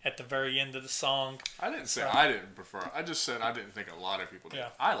Girl at the very end of the song. I didn't say I didn't prefer it. I just said I didn't think a lot of people did. Yeah.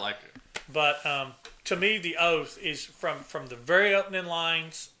 I like it. But to me, The Oath is from the very opening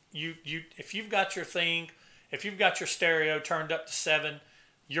lines. You if you've got your thing, if you've got your stereo turned up to 7,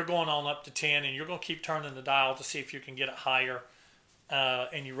 you're going on up to 10, and you're going to keep turning the dial to see if you can get it higher.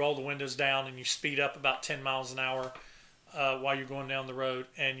 And you roll the windows down and you speed up about 10 miles an hour while you're going down the road,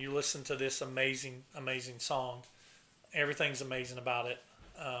 and you listen to this amazing, amazing song. Everything's amazing about it.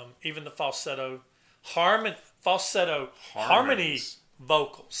 Even the falsetto harmony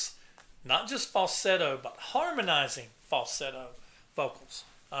vocals. Not just falsetto, but harmonizing falsetto vocals.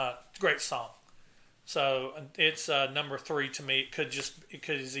 Great song. So it's number 3 to me. It could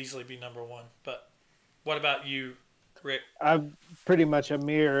as easily be number 1. But what about you, Rick? I'm pretty much a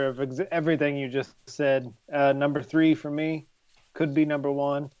mirror of everything you just said. Number 3 for me could be number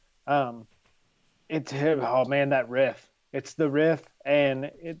 1. Oh man, that riff. It's the riff,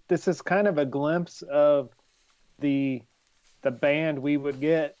 and this is kind of a glimpse of the band we would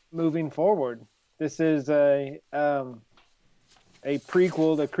get moving forward. This is a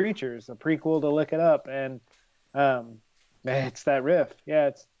prequel to Creatures, a prequel to Lick It Up, and man, it's that riff. Yeah,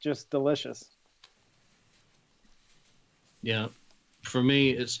 it's just delicious. Yeah, for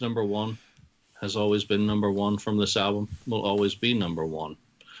me, it's number 1. Has always been number 1 from this album. Will always be number 1.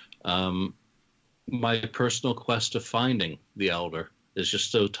 My personal quest of finding the Elder is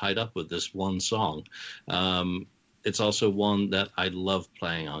just so tied up with this one song. It's also one that I love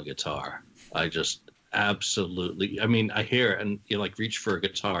playing on guitar. I just absolutely, I mean, I hear it and you like reach for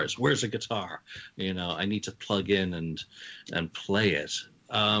guitars. Where's a guitar? You know, I need to plug in and play it.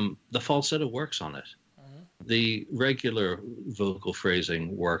 The falsetto works on it. The regular vocal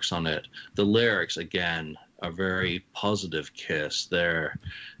phrasing works on it. The lyrics, again, are very positive Kiss. They're,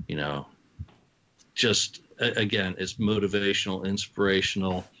 you know, just, again, it's motivational,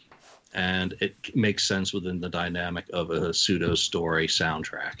 inspirational, and it makes sense within the dynamic of a pseudo story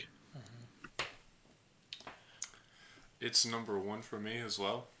soundtrack. it's number one for me as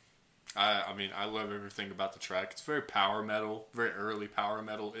well. I mean, I love everything about the track. It's very power metal, very early power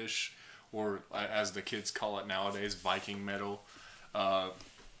metal ish, or as the kids call it nowadays, Viking metal. And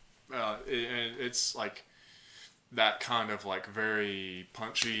it's like that kind of like very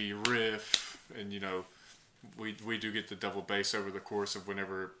punchy riff, and we do get the double bass over the course of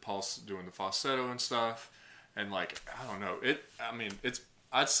whenever Paul's doing the falsetto and stuff, and like I don't know it. I mean,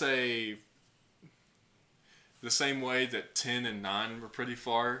 I'd say the same way that 10 and 9 were pretty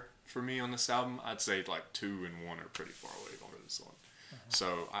far for me on this album, I'd say like 2 and 1 are pretty far away on this one.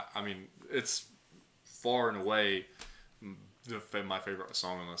 So I mean, it's far and away my favorite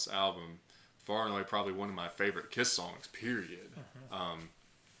song on this album. Far and away, probably one of my favorite Kiss songs. Period.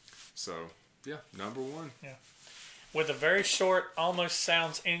 So yeah, number one. Yeah. With a very short, almost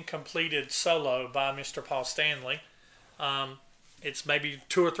sounds incompleted solo by Mr. Paul Stanley. It's maybe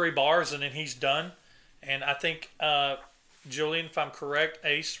 2 or 3 bars and then he's done. And I think Julian, if I'm correct,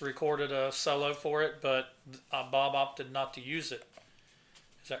 Ace recorded a solo for it, but Bob opted not to use it.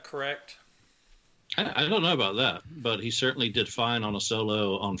 Is that correct? I don't know about that, but he certainly did fine on a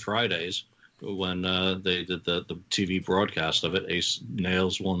solo on Fridays when they did the TV broadcast of it. Ace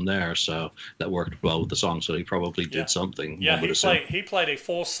nails one there, so that worked well with the song. So he probably did something. Yeah, he played a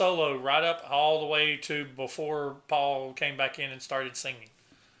full solo right up all the way to before Paul came back in and started singing.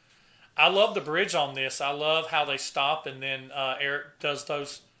 I love the bridge on this. I love how they stop and then Eric does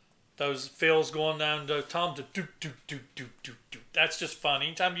those fills going down to Tom to do do do do do do. That's just fun.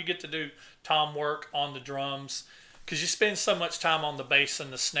 Anytime you get to do Tom work on the drums, because you spend so much time on the bass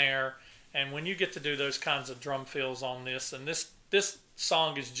and the snare, and when you get to do those kinds of drum fills on this, and this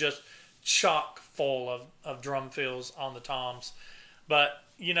song is just chock full of drum fills on the toms. But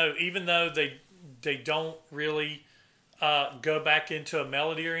even though they don't really go back into a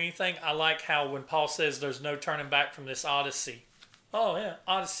melody or anything, I like how when Paul says there's no turning back from this Odyssey. Oh yeah,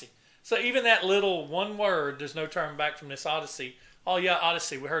 Odyssey. So even that little one word, there's no turning back from this Odyssey. Oh yeah,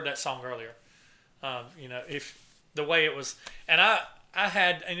 Odyssey. We heard that song earlier. If the way it was, and I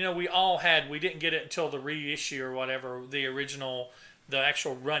had, and we all had, we didn't get it until the reissue or whatever, the original, the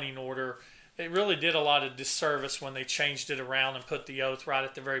actual running order. It really did a lot of disservice when they changed it around and put the Oath right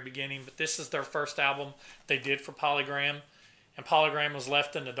at the very beginning. But this is their first album they did for Polygram, and Polygram was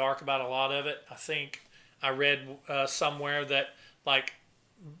left in the dark about a lot of it. I think I read somewhere that like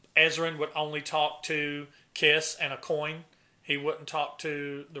Ezrin would only talk to Kiss and a coin. He wouldn't talk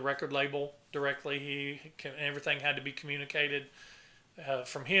to the record label directly. Everything had to be communicated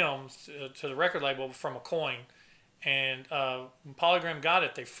from him to the record label from a coin. And when Polygram got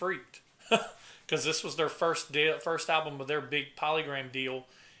it, they freaked because this was their first album with their big Polygram deal,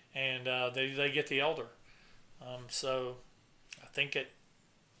 and they get the Elder. So I think it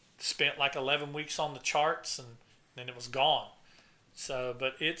spent like 11 weeks on the charts, and then it was gone. So,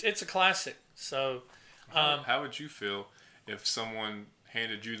 but it's a classic. So, how would you feel if someone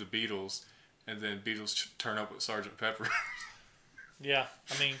handed you the Beatles and then Beatles turn up with Sgt. Pepper? Yeah,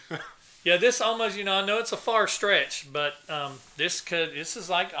 I mean, yeah, this almost, I know it's a far stretch, but this is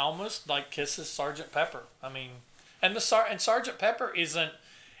like almost like Kiss's Sgt. Pepper. I mean, and Sgt. Pepper isn't.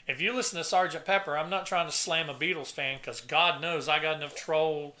 If you listen to Sgt. Pepper, I'm not trying to slam a Beatles fan because God knows I got enough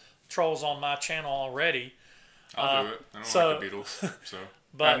trolls on my channel already. I'll do it. I don't like the Beatles, so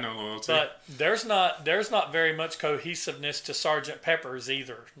I have no loyalty. But there's not very much cohesiveness to Sgt. Pepper's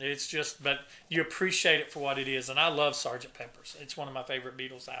either. It's just, but you appreciate it for what it is, and I love Sgt. Pepper's. It's one of my favorite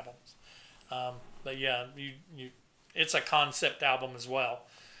Beatles albums. But yeah, it's a concept album as well.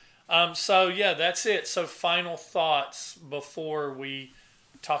 So yeah, that's it. So final thoughts before we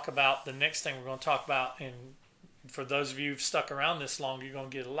talk about the next thing we're going to talk about. And for those of you who've stuck around this long, you're going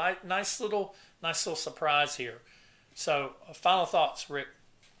to get a nice little surprise here. So final thoughts, Rick.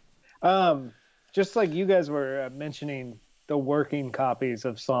 Just like you guys were mentioning the working copies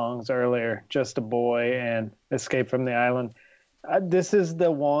of songs earlier, Just a Boy and Escape from the Island. This is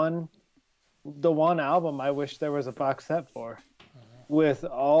the one album I wish there was a box set for, with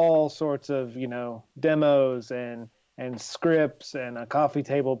all sorts of, demos and scripts and a coffee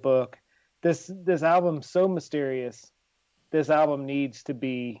table book. This album's so mysterious. This album needs to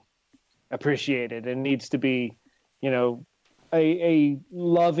be appreciated and needs to be, a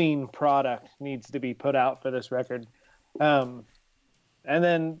loving product needs to be put out for this record. And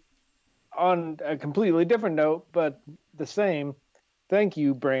then on a completely different note, but the same, thank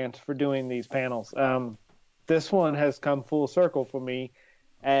you, Brant, for doing these panels. This one has come full circle for me,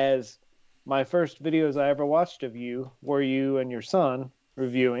 as my first videos I ever watched of you were you and your son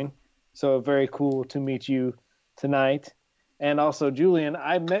reviewing. So very cool to meet you tonight. And also, Julian,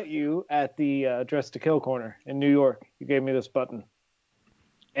 I met you at the Dress to Kill corner in New York. You gave me this button,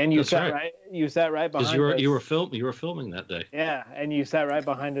 and That's right. You sat right Because behind us. you were filming that day. Yeah, and you sat right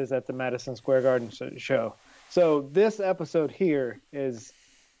behind us at the Madison Square Garden show. So this episode here is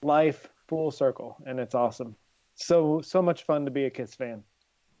life full circle, and it's awesome. So much fun to be a Kiss fan.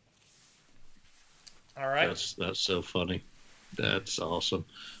 All right. That's so funny. That's awesome.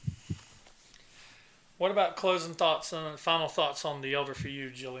 What about closing thoughts and final thoughts on The Elder for you,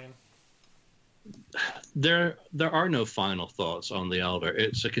 Jillian? There are no final thoughts on The Elder.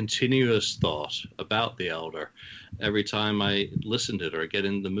 It's a continuous thought about The Elder. Every time I listen to it or get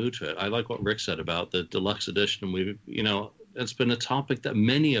in the mood to it, I like what Rick said about the deluxe edition. It's been a topic that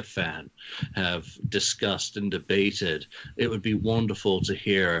many a fan have discussed and debated. It would be wonderful to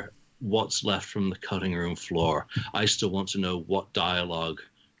hear what's left from the cutting room floor. I still want to know what dialogue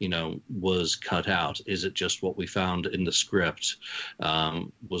was cut out. Is it just what we found in the script?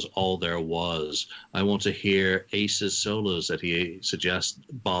 Was all there was? I want to hear Ace's solos that he suggests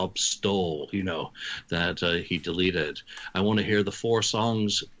Bob stole, that he deleted. I want to hear the 4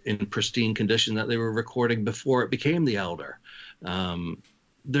 songs in pristine condition that they were recording before it became The Elder.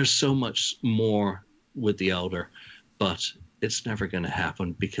 There's so much more with The Elder, but it's never going to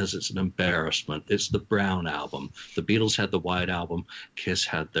happen because it's an embarrassment. It's the Brown album. The Beatles had the White album. Kiss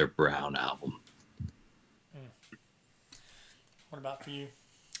had their Brown album. What about for you?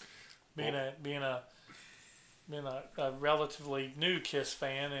 Being a relatively new Kiss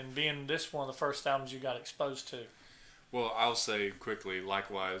fan and being this one of the first albums you got exposed to. Well, I'll say quickly,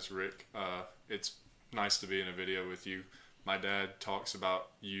 likewise, Rick, it's nice to be in a video with you. My dad talks about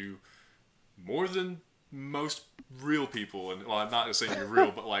you more than most real people, and I'm not saying you're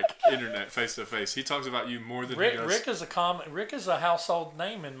real, but like internet, face to face. He talks about you more than Rick. he does. Rick is a household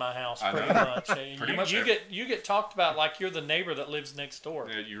name in my house, I pretty know. much. Pretty much. You get talked about like you're the neighbor that lives next door.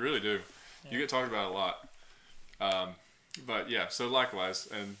 Yeah, you really do. You get talked about a lot. But yeah, so likewise,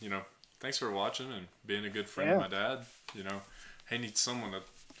 and thanks for watching and being a good friend of my dad. He needs someone to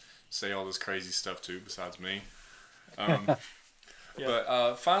say all this crazy stuff to besides me. Yeah.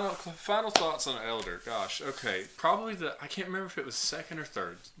 But final thoughts on Elder. Gosh, okay, probably I can't remember if it was second or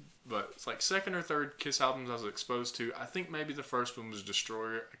third, but it's like second or third Kiss albums I was exposed to. I think maybe the first one was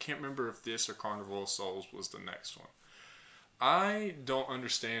Destroyer. I can't remember if this or Carnival of Souls was the next one. I don't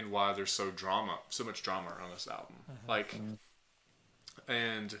understand why there's so much drama on this album.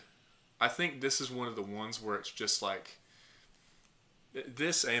 And I think this is one of the ones where it's just like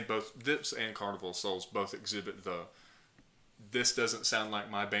this and Carnival of Souls both exhibit this doesn't sound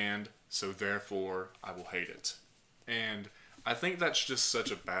like my band, so therefore I will hate it. And I think that's just such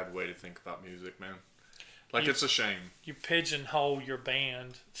a bad way to think about music, man. It's a shame. You pigeonhole your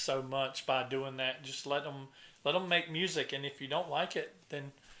band so much by doing that. Just let them make music, and if you don't like it,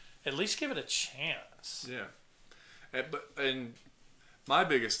 then at least give it a chance. Yeah. And my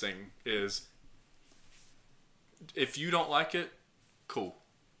biggest thing is, if you don't like it, cool.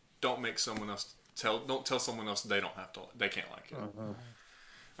 Don't make someone else don't tell someone else they can't like it.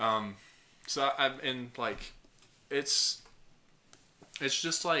 So it's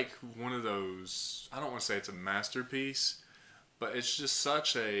just like one of those, I don't want to say it's a masterpiece, but it's just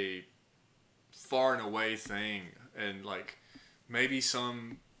such a far and away thing, and like maybe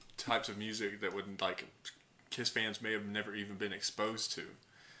some types of music that would like Kiss fans may have never even been exposed to.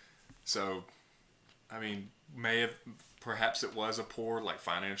 So I mean, perhaps it was a poor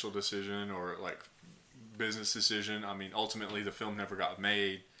financial decision or business decision. I mean, ultimately the film never got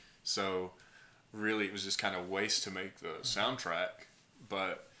made, so really it was just kind of waste to make the soundtrack.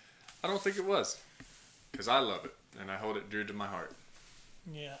 But I don't think it was, because I love it and I hold it dear to my heart.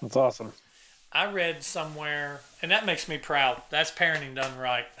 Yeah, that's awesome. I read somewhere, and that makes me proud. That's parenting done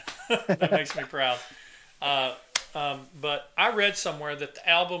right. That makes me proud. But I read somewhere that the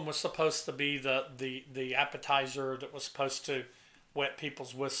album was supposed to be the appetizer that was supposed to wet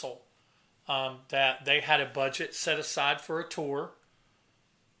people's whistle. That they had a budget set aside for a tour.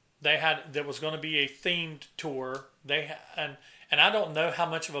 There was going to be a themed tour. And I don't know how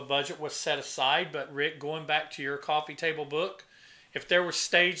much of a budget was set aside, but Rick, going back to your coffee table book, if there was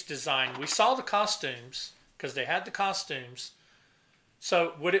stage design, we saw the costumes because they had the costumes.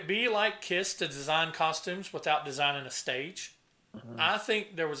 So would it be like Kiss to design costumes without designing a stage? Mm-hmm. I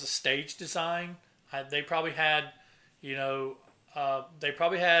think there was a stage design. They probably had,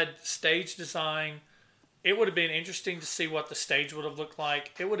 stage design. It would have been interesting to see what the stage would have looked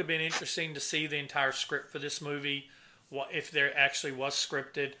like. It would have been interesting to see the entire script for this movie, if there actually was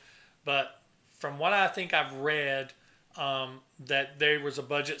scripted. But from what I think I've read, that there was a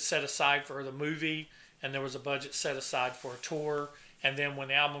budget set aside for the movie, and there was a budget set aside for a tour. And then when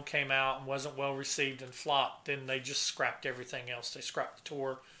the album came out and wasn't well received and flopped, then they just scrapped everything else. They scrapped the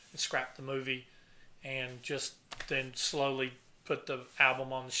tour and scrapped the movie, and just then slowly put the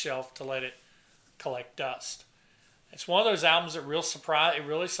album on the shelf to let it collect dust. It's one of those albums that it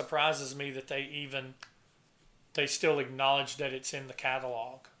really surprises me that they still acknowledge that it's in the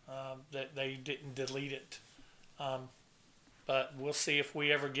catalog, that they didn't delete it. But we'll see if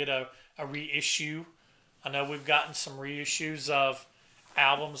we ever get a reissue. I know we've gotten some reissues of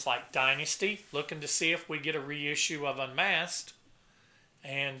albums like Dynasty, looking to see if we get a reissue of Unmasked.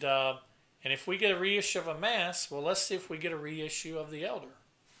 And if we get a reissue of Unmasked, well, let's see if we get a reissue of The Elder.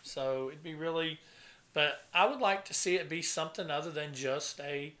 So it'd be really... But I would like to see it be something other than just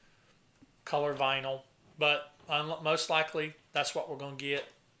a color vinyl. But most likely, that's what we're going to get.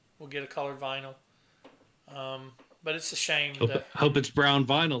 We'll get a colored vinyl. But it's a shame that... Hope it's brown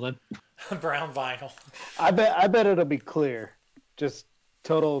vinyl then. Brown vinyl. I bet it'll be clear. Just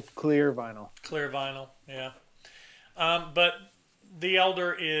total clear vinyl. Clear vinyl, yeah. But The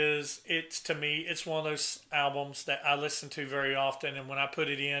Elder to me, it's one of those albums that I listen to very often. And when I put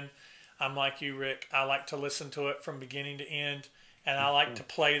it in, I'm like you, Rick. I like to listen to it from beginning to end. And I like to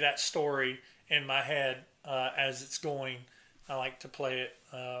play that story in my head as it's going. I like to play it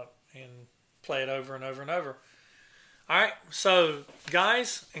and play it over and over and over. All right, so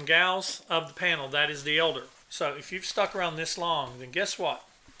guys and gals of the panel, that is The Elder. So if you've stuck around this long, then guess what?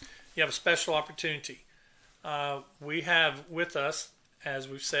 You have a special opportunity. We have with us, as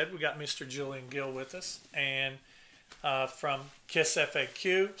we've said, we got Mr. Julian Gill with us, and from KISS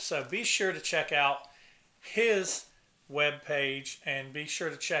FAQ. So be sure to check out his webpage and be sure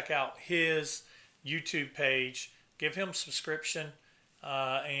to check out his YouTube page. Give him a subscription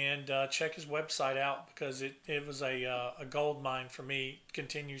and check his website out, because it was a gold mine for me. It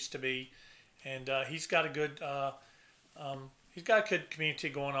continues to be, and he's got a good community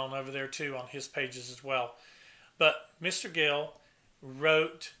going on over there too on his pages as well. But Mr. Gill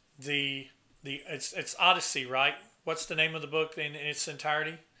wrote it's Odyssey, right? What's the name of the book in its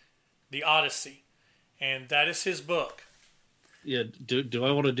entirety? The Odyssey. And that is his book. Yeah, do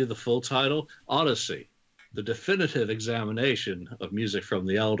I want to do the full title? Odyssey, the definitive examination of music from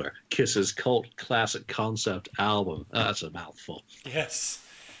The Elder, KISS's cult classic concept album. That's a mouthful. Yes.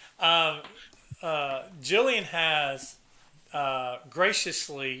 Jillian has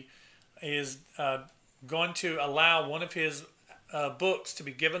graciously is going to allow one of his books to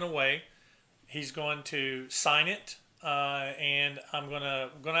be given away. He's going to sign it, and I'm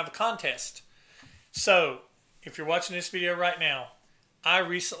gonna have a contest. So, if you're watching this video right now, I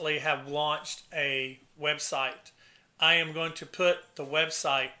recently have launched a website. I am going to put the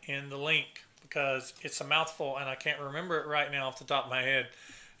website in the link because it's a mouthful and I can't remember it right now off the top of my head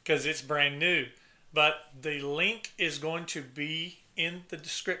because it's brand new. But the link is going to be in the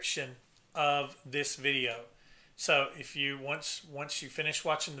description of this video. So if you once you finish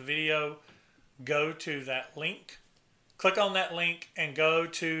watching the video, go to that link, click on that link, and go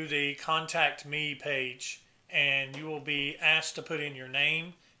to the Contact Me page, and you will be asked to put in your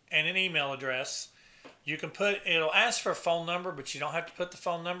name and an email address. It'll ask for a phone number, but you don't have to put the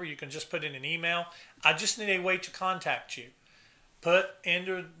phone number. You can just put in an email. I just need a way to contact you. Put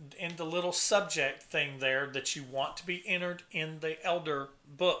in the little subject thing there that you want to be entered in the Elder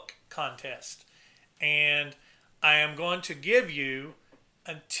book contest. And I am going to give you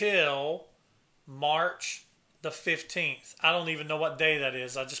until March the 15th. I don't even know what day that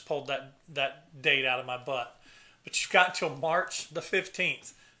is. I just pulled that date out of my butt. But you've got until March the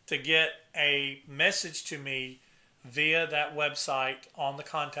 15th to get a message to me via that website on the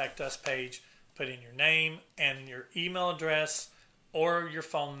Contact Us page. Put in your name and your email address or your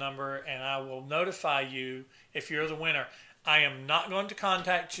phone number, and I will notify you if you're the winner. I am not going to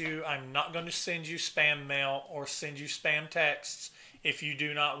contact you. I'm not going to send you spam mail or send you spam texts if you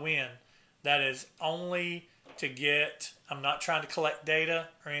do not win. That is only to get, I'm not trying to collect data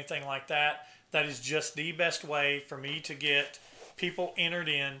or anything like that. That is just the best way for me to get people entered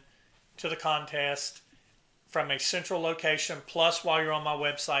in to the contest from a central location. Plus, while you're on my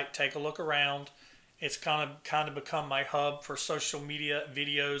website, take a look around. It's kind of become my hub for social media,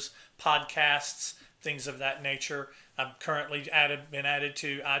 videos, podcasts, things of that nature. I've currently been added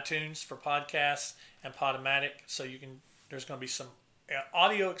to iTunes for podcasts and Podomatic, so there's going to be some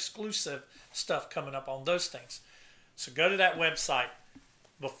audio exclusive stuff coming up on those things. So go to that website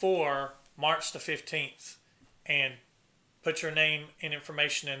before March the 15th and put your name and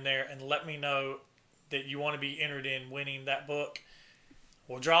information in there and let me know that you want to be entered in winning that book.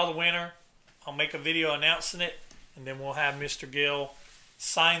 We'll draw the winner. I'll make a video announcing it, and then we'll have Mr. Gill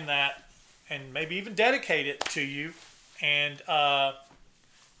sign that and maybe even dedicate it to you. And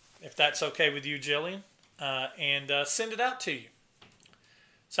if that's okay with you, Jillian, and send it out to you.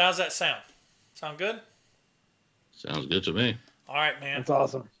 So how's that sound? Sound good? Sounds good to me. All right, man. That's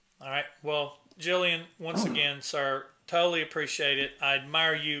awesome. All right. Well, Jillian, once again, sir, totally appreciate it. I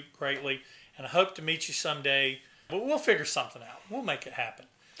admire you greatly, and I hope to meet you someday. But we'll figure something out. We'll make it happen.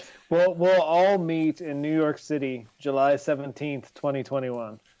 We'll all meet in New York City, July 17th,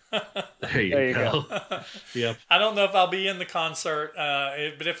 2021. There you go. Yep. I don't know if I'll be in the concert,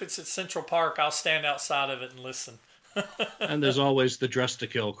 but if it's at Central Park, I'll stand outside of it and listen. And there's always the Dress to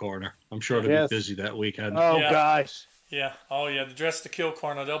Kill corner. I'm sure it'll Yes. be busy that weekend. Oh, Yeah. gosh. Yeah. Oh, yeah. The Dress to Kill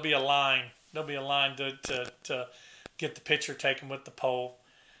corner. There'll be a line. There'll be a line to get the picture taken with the pole.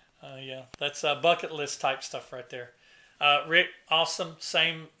 Yeah. That's bucket list type stuff right there. Rick, awesome.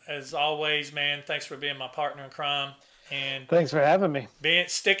 Same as always, man. Thanks for being my partner in crime. And Thanks for having me.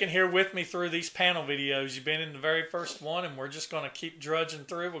 sticking here with me through these panel videos. You've been in the very first one, and we're just going to keep drudging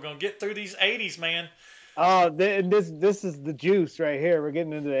through. We're going to get through these 80s, man. Oh, this is the juice right here. We're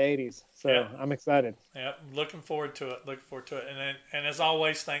getting into the 80s, so Yeah. I'm excited. Yep, looking forward to it. Looking forward to it. And as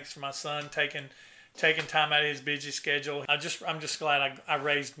always, thanks for my son taking time out of his busy schedule. I'm just glad I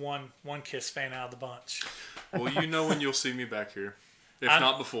raised one Kiss fan out of the bunch. Well, you know when you'll see me back here. If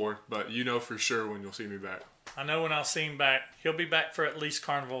not before, but you know for sure when you'll see me back. I know when I'll see him back. He'll be back for at least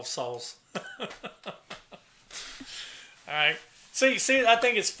Carnival of Souls. All right. See, I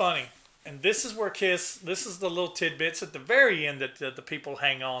think it's funny. And this is where Kiss, this is the little tidbits at the very end that the people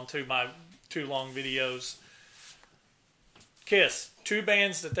hang on to my too long videos. Kiss, two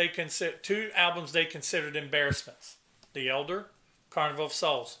albums they considered embarrassments. The Elder, Carnival of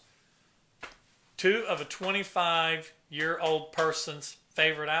Souls. Two of a 25-year-old person's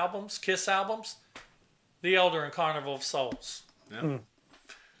favorite albums, Kiss albums, The Elder and Carnival of Souls. Yeah.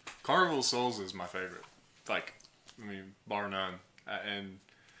 Carnival of Souls is my favorite. Like, I mean, bar none. And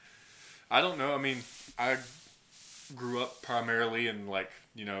I don't know. I mean, I grew up primarily in, like,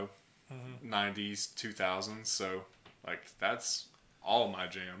 90s, 2000s. So, like, that's all my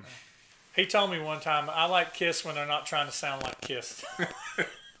jam. He told me one time, I like Kiss when they're not trying to sound like Kiss.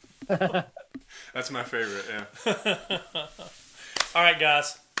 That's my favorite, yeah. All right,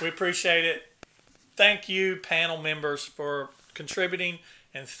 guys. We appreciate it. Thank you, panel members, for contributing.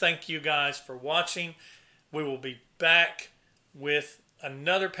 And thank you guys for watching. We will be back with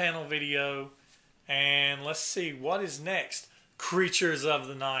another panel video. And let's see, what is next? Creatures of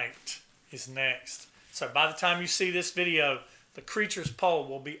the Night is next. So by the time you see this video, the Creatures poll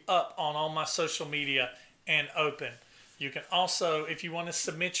will be up on all my social media and open. You can also, if you want to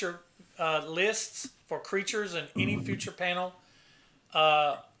submit your lists for Creatures and any future panel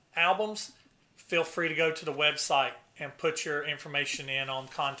albums, feel free to go to the website and put your information in on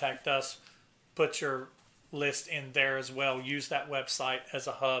Contact Us. Put your list in there as well. Use that website as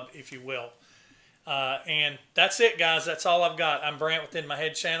a hub, if you will. And that's it, guys. That's all I've got. I'm Brant Within My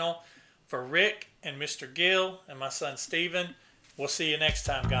Head channel. For Rick and Mr. Gill and my son Steven, we'll see you next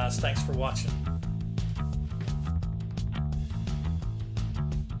time, guys. Thanks for watching.